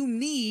 You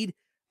need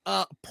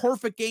a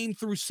perfect game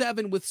through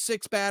 7 with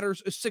 6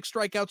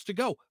 strikeouts to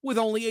go with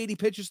only 80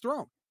 pitches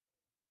thrown.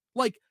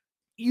 Like,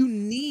 you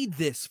need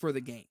this for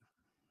the game.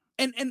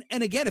 And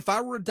again, if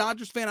I were a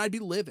Dodgers fan, I'd be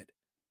livid.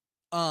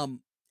 And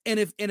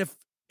if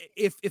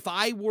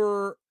I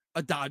were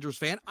a Dodgers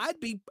fan, I'd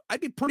be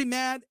pretty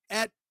mad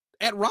at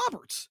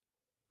Roberts,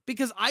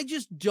 because I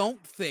just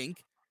don't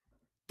think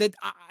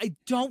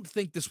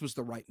this was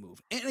the right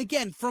move. And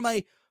again, from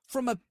a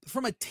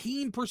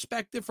team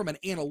perspective, from an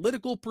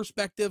analytical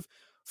perspective,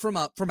 from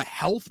a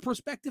health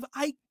perspective,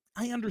 I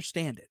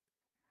understand it,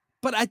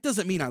 but that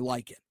doesn't mean I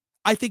like it.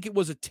 I think it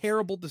was a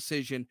terrible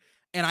decision,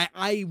 and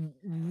I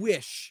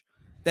wish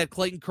that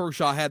Clayton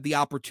Kershaw had the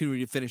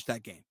opportunity to finish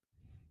that game.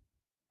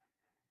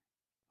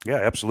 Yeah,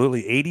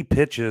 absolutely. 80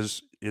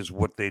 pitches is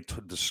what they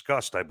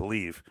discussed, I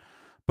believe.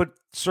 But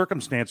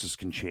circumstances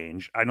can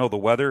change. I know the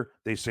weather,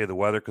 they say the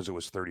weather because it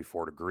was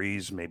 34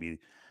 degrees. Maybe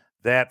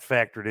that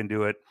factored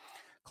into it.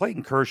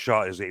 Clayton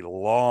Kershaw is a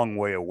long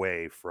way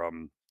away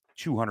from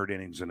 200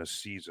 innings in a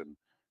season.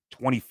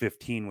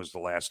 2015 was the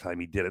last time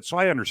he did it. So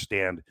I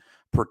understand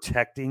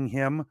protecting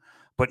him,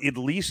 but at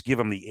least give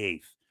him the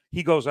eighth.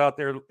 He goes out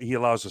there, he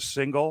allows a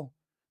single,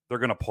 they're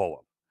going to pull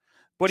him.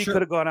 But he Sure.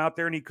 could have gone out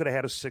there and he could have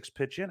had a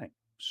 6-pitch inning.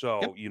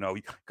 So, Yep. you know,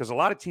 because a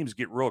lot of teams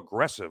get real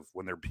aggressive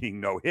when they're being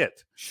no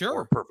hit or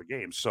Sure. a perfect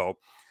game. So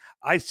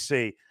I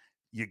say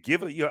you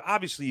give it,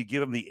 obviously you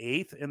give him the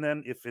eighth, and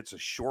then if it's a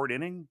short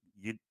inning,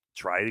 you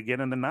try it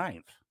again in the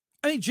ninth.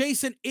 I mean,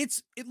 Jason,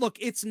 look,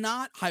 it's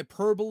not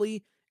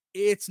hyperbole.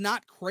 It's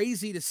not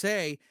crazy to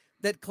say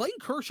that Clayton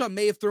Kershaw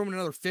may have thrown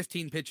another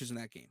 15 pitches in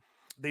that game.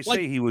 They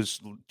say he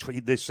was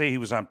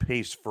on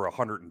pace for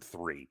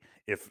 103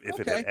 if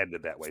it had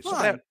ended that way.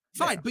 Fine,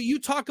 So fine. But you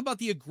talk about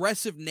the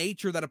aggressive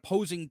nature that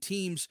opposing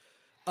teams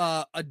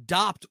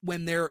adopt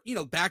when they're,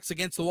 backs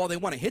against the wall. They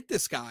want to hit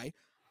this guy.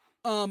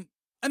 I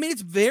mean,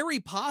 it's very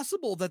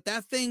possible that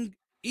thing,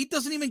 he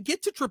doesn't even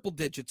get to triple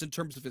digits in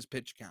terms of his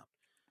pitch count.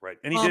 Right.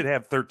 And he did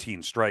have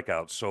 13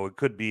 strikeouts, so it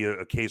could be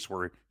a case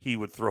where he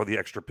would throw the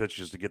extra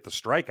pitches to get the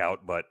strikeout,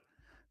 but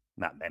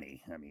not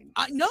many. I mean,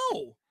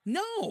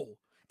 no.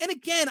 And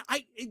again,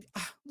 I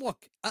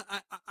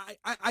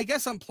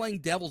guess I'm playing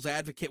devil's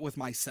advocate with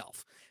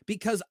myself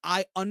because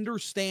I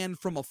understand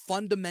from a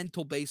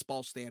fundamental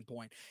baseball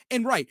standpoint.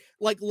 And right,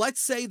 like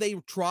let's say they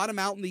trot him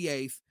out in the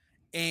eighth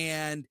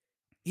and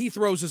he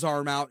throws his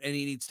arm out and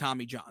he needs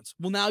Tommy Johns.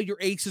 Well, now your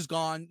ace is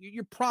gone.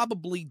 You're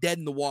probably dead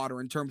in the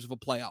water in terms of a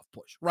playoff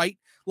push, right?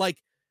 Like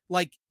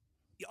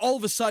all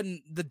of a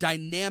sudden the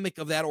dynamic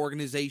of that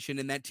organization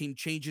and that team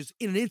changes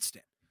in an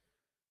instant.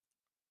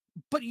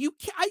 But you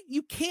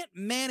can't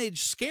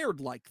manage scared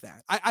like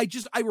that.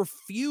 I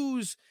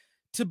refuse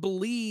to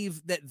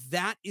believe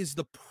that is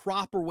the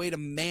proper way to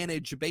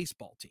manage a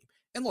baseball team.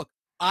 And look,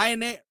 I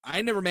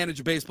never manage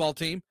a baseball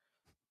team,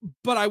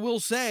 but I will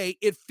say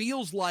it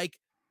feels like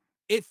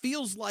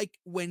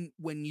when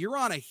you're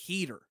on a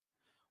heater,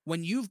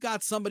 when you've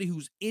got somebody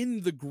who's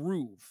in the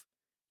groove,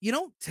 you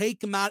don't take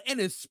them out,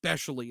 and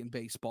especially in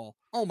baseball.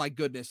 Oh my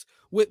goodness,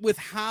 with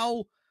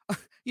how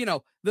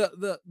the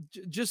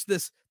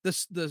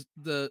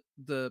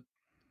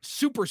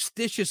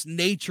superstitious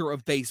nature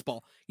of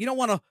baseball. You don't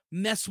want to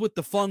mess with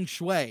the feng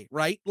shui,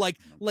 right?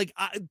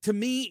 To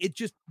me, it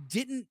just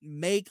didn't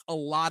make a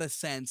lot of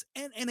sense.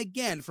 And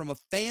again, from a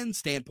fan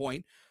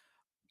standpoint,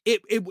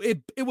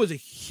 it was a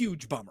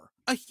huge bummer.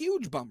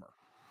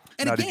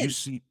 And now, again, did you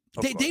see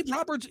Dave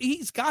Roberts?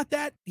 He's got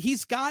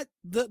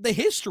the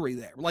history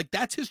there. Like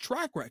that's his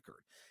track record.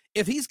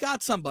 If he's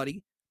got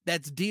somebody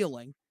that's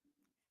dealing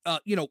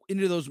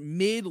into those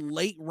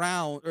late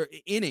round or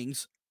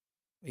innings,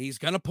 he's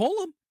going to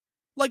pull him.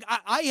 Like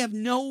I have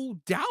no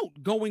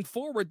doubt going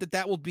forward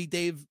that will be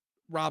Dave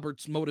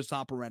Roberts' modus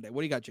operandi.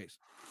 What do you got, Chase?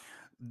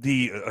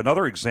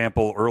 Another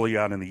example early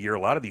on in the year, a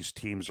lot of these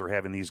teams are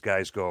having these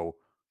guys go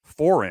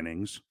 4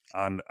 innings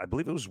on, I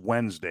believe it was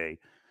Wednesday.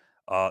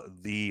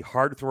 The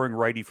hard throwing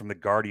righty from the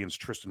Guardians,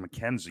 Tristan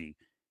McKenzie,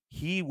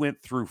 he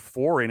went through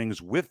 4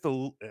 innings with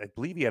I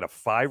believe he had a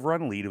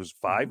 5-run lead. It was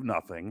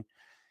 5-0.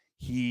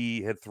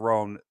 He had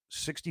thrown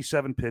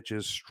 67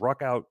 pitches,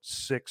 struck out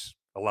 6,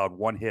 allowed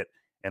 1 hit,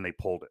 and they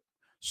pulled it.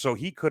 So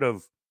he could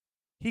have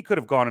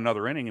gone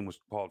another inning and was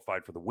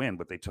qualified for the win,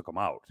 but they took him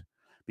out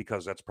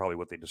because that's probably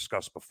what they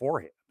discussed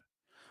beforehand.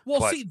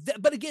 Well,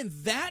 but again,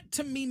 that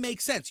to me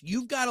makes sense.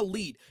 You've got a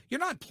lead. You're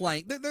not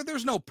playing.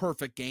 There's no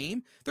perfect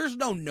game. There's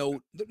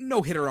no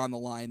hitter on the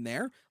line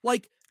there.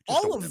 Like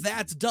all of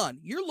that's done.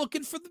 You're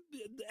looking for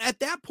at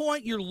that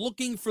point. You're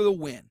looking for the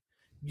win.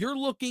 You're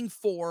looking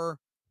to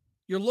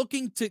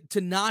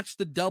notch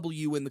the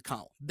W in the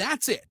column.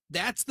 That's it.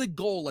 That's the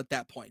goal at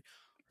that point.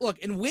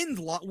 Look, and win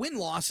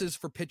losses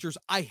for pitchers,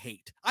 I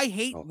hate.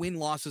 Win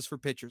losses for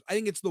pitchers. I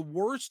think it's the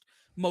worst,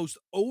 most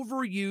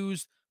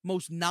overused,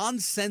 most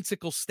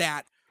nonsensical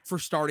stat for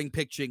starting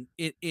pitching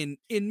in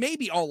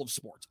maybe all of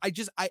sports. I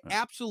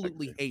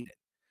absolutely hate it.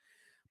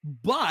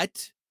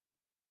 But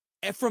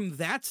from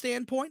that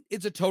standpoint,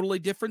 it's a totally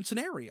different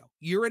scenario.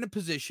 You're in a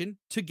position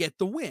to get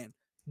the win.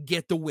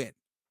 Get the win.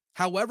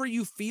 However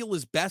you feel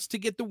is best to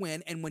get the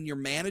win, and when you're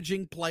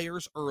managing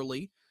players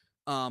early,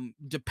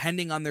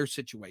 depending on their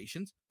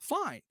situations,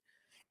 fine.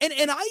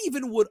 And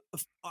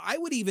I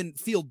would even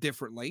feel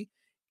differently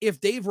if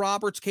Dave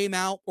Roberts came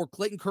out or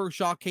Clayton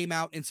Kershaw came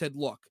out and said,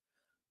 look,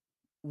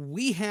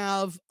 we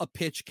have a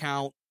pitch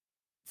count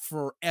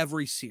for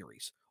every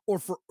series or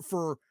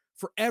for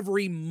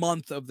every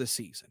month of the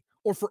season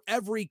or for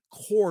every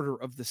quarter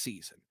of the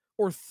season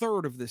or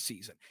third of the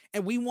season.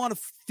 And we want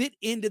to fit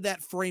into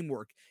that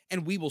framework,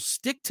 and we will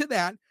stick to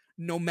that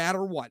no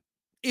matter what.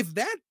 If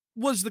that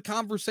was the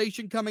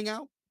conversation coming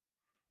out,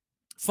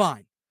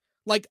 fine.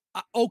 Like,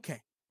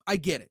 okay, I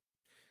get it.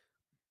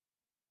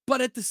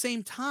 But at the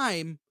same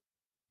time,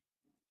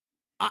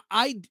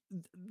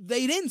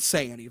 they didn't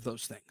say any of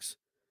those things.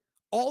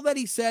 All that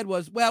he said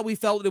was, well, we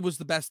felt it was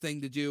the best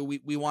thing to do.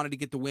 We wanted to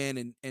get the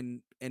win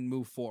and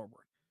move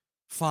forward.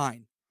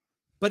 Fine.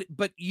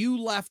 But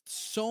you left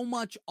so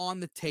much on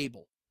the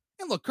table.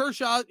 And look,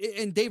 Kershaw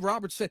and Dave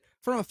Roberts said,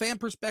 from a fan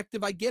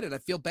perspective, I get it. I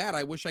feel bad.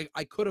 I wish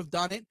I could have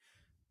done it.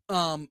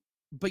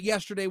 But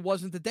yesterday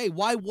wasn't the day.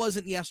 Why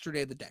wasn't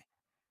yesterday the day?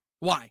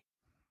 Why?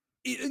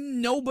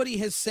 Nobody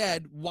has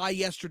said why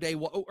yesterday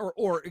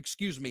or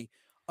excuse me,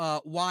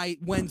 why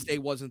Wednesday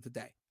wasn't the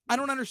day. I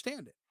don't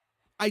understand it.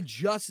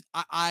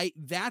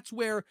 That's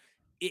where,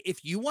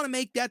 if you want to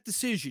make that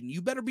decision,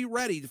 you better be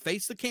ready to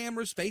face the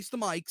cameras, face the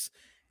mics,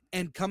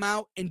 and come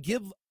out and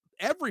give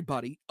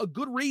everybody a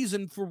good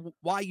reason for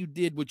why you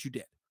did what you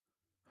did.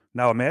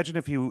 Now imagine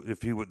if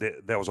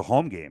that was a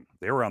home game.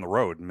 They were on the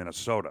road in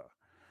Minnesota.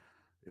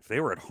 If they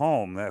were at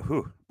home, that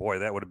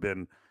would have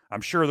been.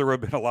 I'm sure there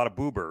would have been a lot of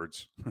boo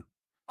birds.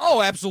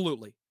 Oh,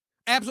 absolutely,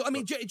 absolutely. I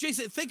mean,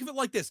 Jason, think of it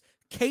like this: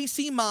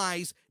 Casey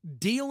Mize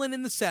dealing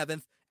in the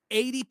 7th,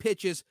 80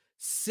 pitches,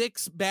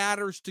 6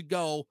 batters to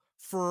go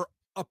for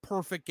a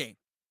perfect game.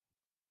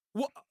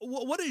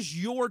 What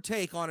is your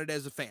take on it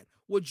as a fan?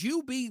 Would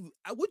you be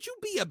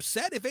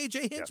upset if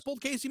AJ Hinch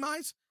pulled Casey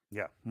Mize?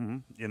 Yeah.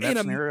 Mm-hmm. In that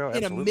scenario,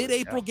 in a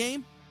mid-April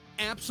game?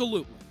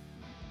 Absolutely.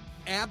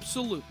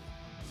 Absolutely.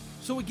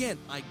 So again,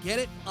 I get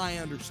it, I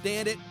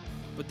understand it,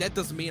 but that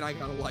doesn't mean I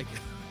gotta like it.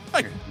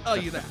 I can tell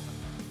you that.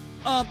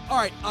 All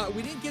right,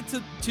 we didn't get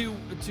to the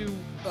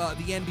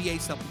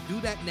NBA stuff. We'll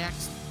do that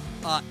next.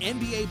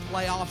 NBA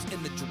playoffs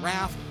and the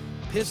draft.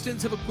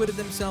 Pistons have acquitted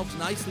themselves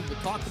nicely. We'll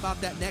talk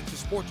about that next. The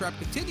Sports Wrap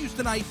continues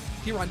tonight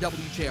here on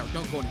WJR.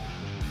 Don't go anywhere.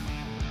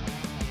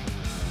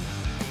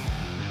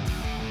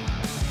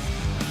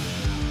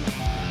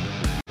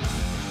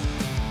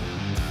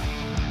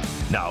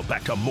 Now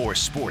back to more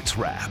Sports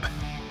Wrap.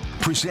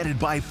 Presented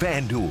by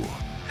FanDuel.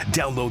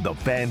 Download the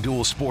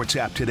FanDuel Sports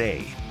app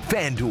today.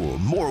 FanDuel,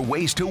 more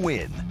ways to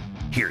win.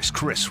 Here's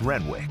Chris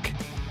Renwick.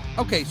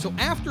 Okay, so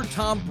after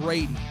Tom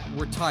Brady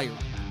retired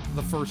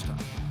the first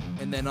time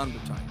and then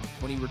unretired,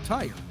 when he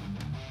retired,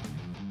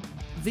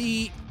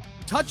 the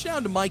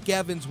touchdown to Mike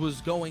Evans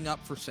was going up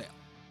for sale,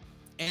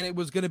 and it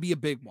was going to be a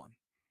big one.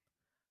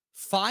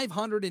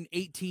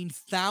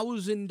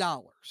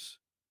 $518,000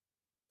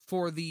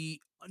 for the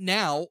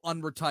now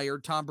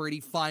unretired Tom Brady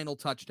final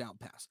touchdown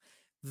pass.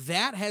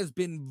 That has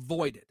been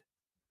voided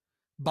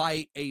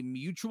by a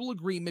mutual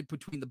agreement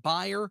between the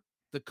buyer,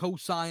 the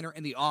co-signer,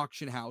 and the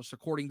auction house,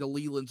 according to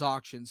Leland's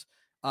Auctions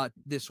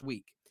this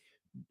week.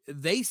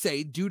 They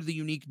say, due to the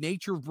unique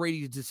nature of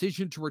Brady's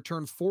decision to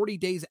return 40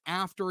 days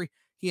after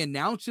he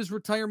announced his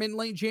retirement in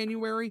late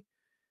January,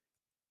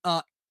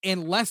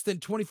 and less than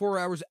 24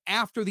 hours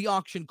after the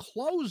auction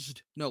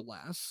closed, no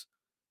less,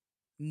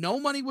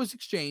 no money was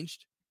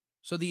exchanged,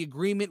 so the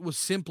agreement was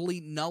simply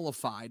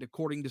nullified,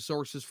 according to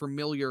sources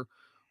familiar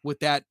with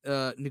that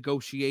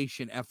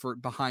negotiation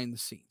effort behind the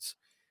scenes.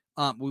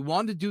 We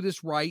wanted to do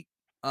this right.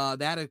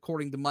 That,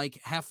 according to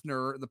Mike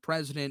Hefner, the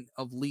president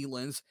of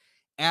Leland's,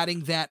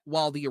 adding that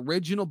while the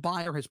original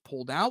buyer has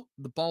pulled out,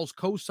 the ball's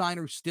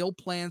co-signer still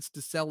plans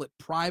to sell it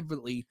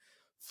privately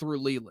through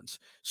Leland's.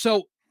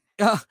 So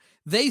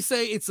they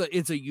say it's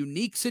a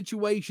unique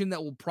situation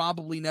that we'll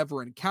probably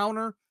never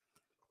encounter.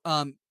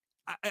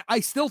 I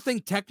still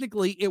think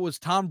technically it was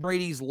Tom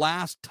Brady's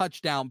last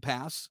touchdown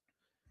pass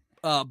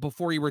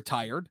before he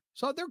retired.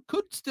 So there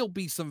could still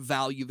be some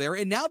value there.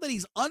 And now that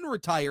he's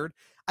unretired,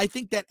 I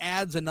think that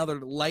adds another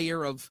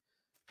layer of,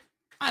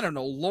 I don't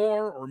know,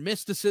 lore or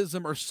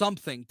mysticism or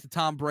something to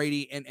Tom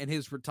Brady and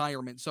his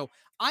retirement. So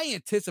I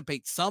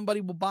anticipate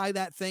somebody will buy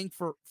that thing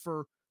for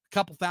a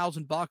couple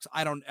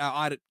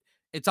 $1,000.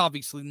 It's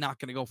obviously not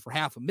going to go for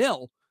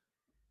 $500,000,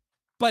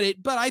 but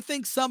I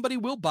think somebody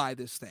will buy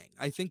this thing.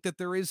 I think that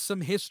there is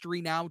some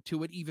history now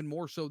to it, even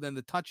more so than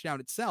the touchdown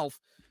itself.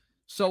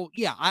 So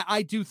yeah,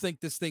 I do think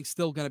this thing's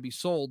still going to be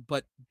sold,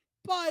 but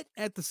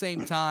at the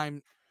same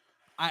time,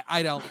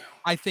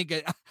 I think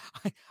it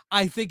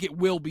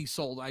will be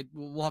sold.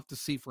 We'll have to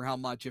see for how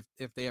much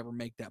if they ever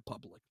make that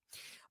public.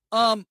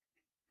 All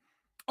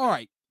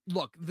right,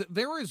 look,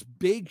 there is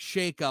big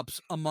shakeups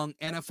among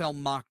NFL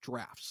mock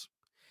drafts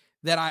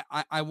that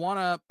I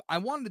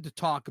wanted to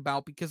talk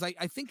about because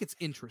I think it's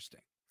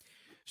interesting.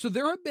 So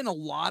there have been a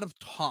lot of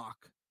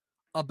talk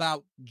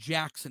about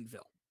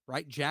Jacksonville,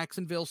 right?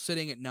 Jacksonville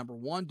sitting at number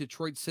 1,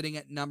 Detroit sitting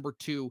at number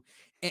 2,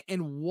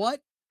 and what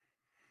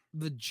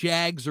the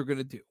Jags are going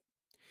to do.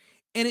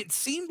 And it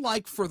seemed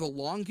like for the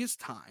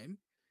longest time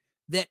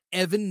that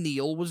Evan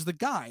Neal was the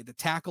guy, the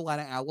tackle out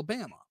of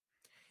Alabama.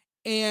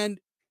 And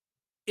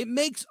it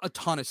makes a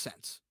ton of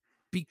sense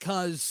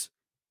because,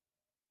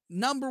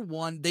 number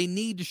one, they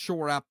need to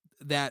shore up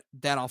that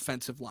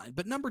offensive line.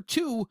 But number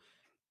two,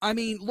 I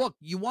mean, look,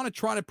 you want to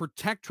try to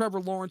protect Trevor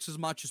Lawrence as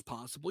much as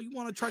possible. You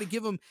want to try to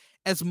give him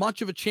as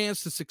much of a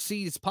chance to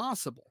succeed as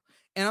possible.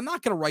 And I'm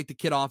not going to write the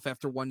kid off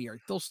after 1 year.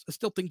 I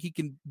still think he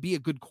can be a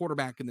good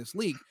quarterback in this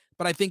league.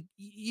 But I think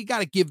you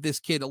got to give this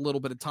kid a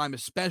little bit of time,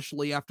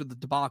 especially after the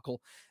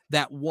debacle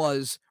that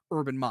was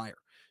Urban Meyer.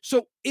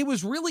 So it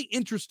was really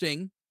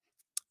interesting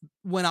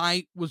when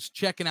I was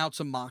checking out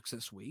some mocks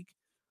this week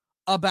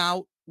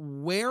about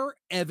where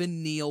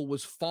Evan Neal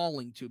was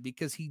falling to,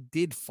 because he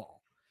did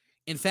fall.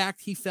 In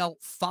fact, he fell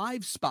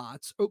 5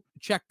 spots. Oh,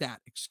 check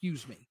that.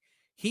 Excuse me.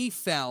 He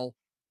fell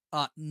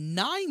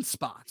 9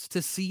 spots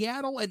to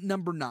Seattle at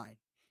number 9.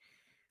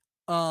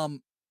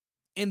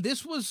 And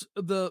this was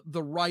the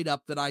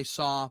write-up that I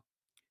saw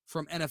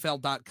from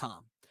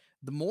NFL.com.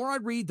 The more I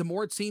read, the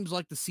more it seems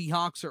like the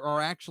Seahawks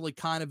are actually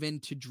kind of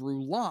into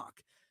Drew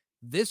Lock.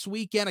 This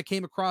weekend, I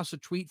came across a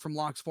tweet from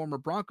Lock's former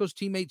Broncos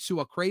teammate,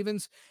 Sua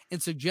Cravens,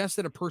 and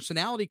suggested a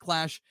personality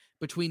clash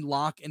between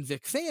Lock and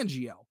Vic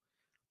Fangio.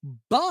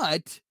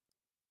 But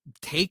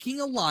taking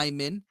a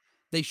lineman,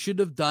 they should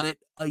have done it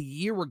a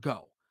year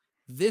ago.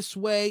 This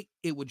way,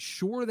 it would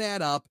shore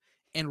that up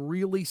and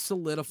really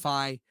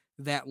solidify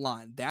that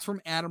line. That's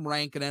from Adam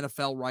Rank, an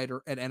NFL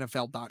writer at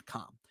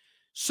NFL.com.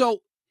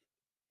 So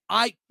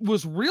I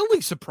was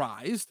really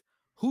surprised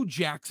who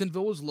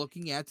Jacksonville was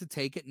looking at to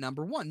take at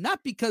number 1.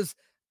 Not because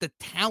the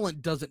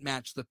talent doesn't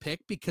match the pick,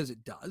 because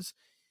it does,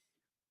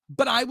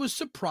 but I was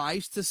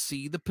surprised to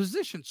see the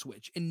position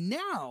switch. And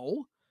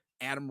now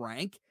Adam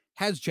Rank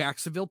has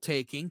Jacksonville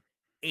taking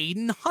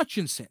Aiden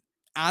Hutchinson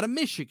out of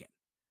Michigan.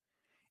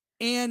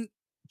 And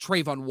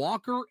Trayvon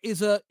Walker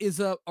is a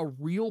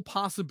real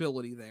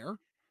possibility there.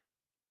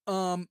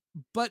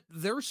 But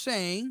they're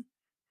saying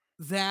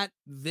that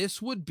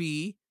this would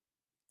be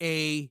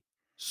a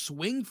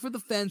swing for the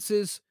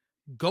fences,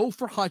 go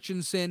for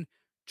Hutchinson,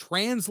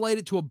 translate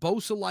it to a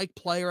Bosa-like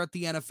player at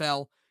the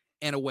NFL,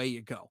 and away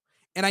you go.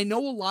 And I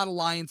know a lot of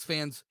Lions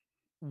fans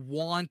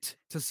want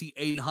to see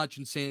Aiden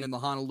Hutchinson in the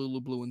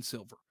Honolulu blue and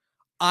silver.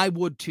 I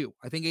would too.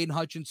 I think Aiden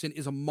Hutchinson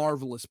is a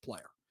marvelous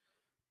player.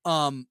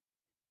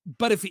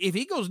 But if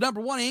he goes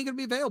number 1, he ain't going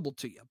to be available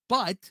to you.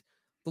 But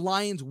the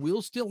Lions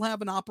will still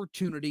have an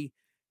opportunity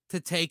to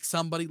take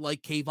somebody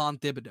like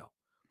Kayvon Thibodeau,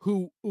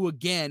 who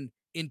again,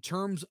 in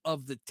terms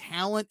of the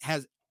talent,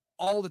 has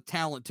all the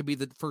talent to be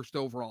the first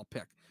overall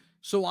pick.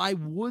 So I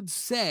would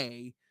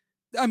say,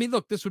 I mean,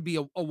 look, this would be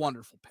a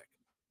wonderful pick.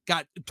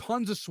 Got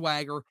tons of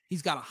swagger.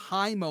 He's got a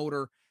high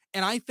motor.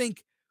 And I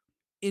think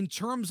in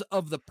terms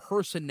of the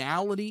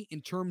personality,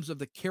 in terms of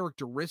the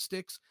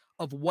characteristics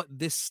of what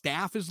this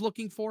staff is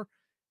looking for,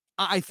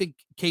 I think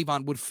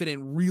Kayvon would fit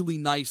in really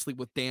nicely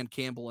with Dan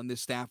Campbell and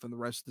this staff and the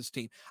rest of this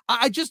team.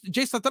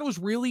 Jason, I thought it was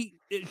really,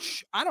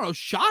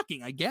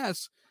 shocking, I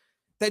guess,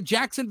 that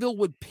Jacksonville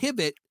would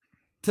pivot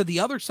to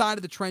the other side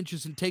of the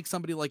trenches and take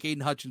somebody like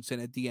Aiden Hutchinson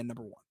at the end,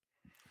 number 1.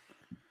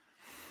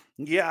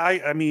 Yeah,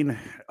 I mean,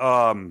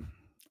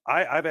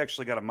 I've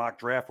actually got a mock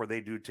draft where they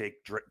do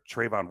take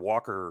Trayvon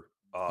Walker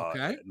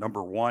at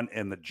number 1,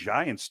 and the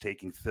Giants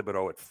taking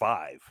Thibodeau at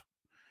 5,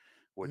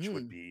 which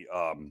would be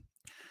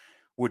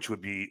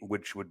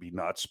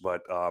nuts.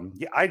 But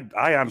yeah,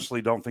 I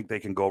honestly don't think they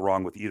can go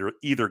wrong with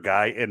either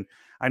guy. And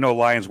I know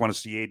Lions want to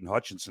see Aiden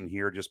Hutchinson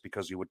here just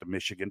because he went to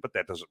Michigan, but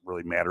that doesn't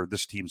really matter.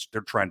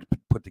 They're trying to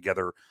put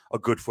together a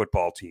good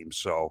football team,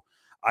 so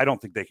I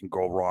don't think they can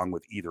go wrong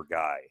with either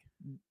guy.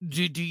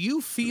 Do you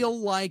feel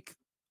like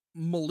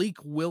Malik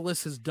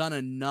Willis has done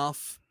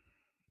enough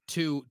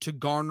to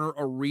garner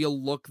a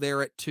real look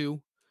there at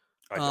 2?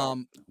 I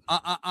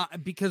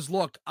don't. Because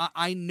look,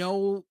 I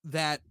know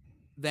that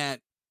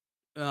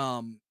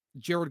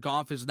Jared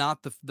Goff is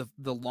not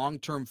the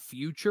long-term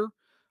future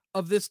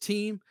of this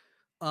team.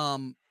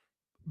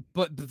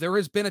 But there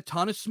has been a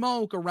ton of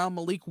smoke around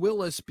Malik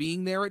Willis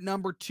being there at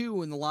number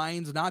 2 and the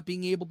Lions not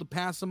being able to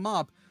pass him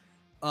up.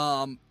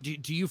 Do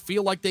you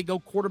feel like they go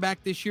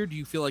quarterback this year? Do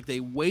you feel like they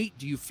wait?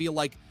 Do you feel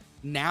like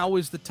now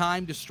is the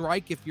time to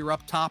strike if you're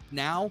up top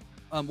now?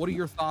 What are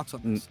your thoughts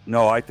on this?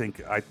 No, I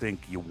think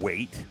you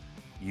wait.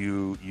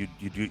 You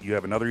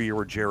have another year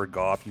with Jared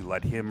Goff. You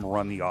let him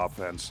run the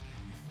offense.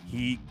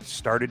 He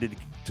started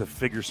to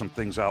figure some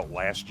things out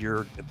last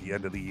year at the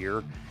end of the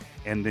year,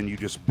 and then you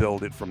just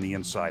build it from the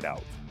inside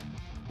out.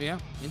 Yeah,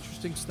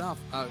 interesting stuff.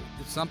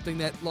 It's something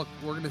that, look,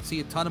 we're going to see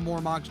a ton of more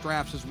mock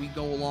drafts as we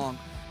go along.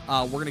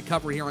 We're going to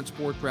cover here on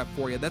Sports Rep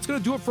for you. That's going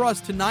to do it for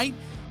us tonight.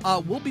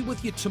 We'll be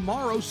with you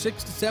tomorrow,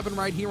 6 to 7,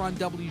 right here on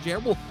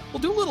WJR. We'll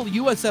do a little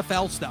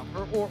USFL stuff,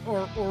 or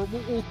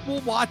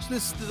we'll watch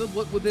this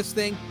with this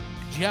thing.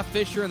 Jeff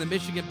Fisher and the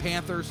Michigan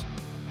Panthers.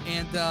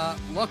 And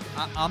look,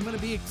 I'm going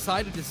to be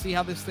excited to see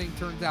how this thing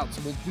turns out.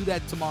 So we'll do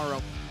that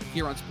tomorrow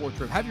here on Sports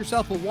Rep. Have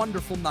yourself a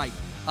wonderful night.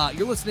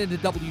 You're listening to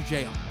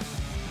WJR.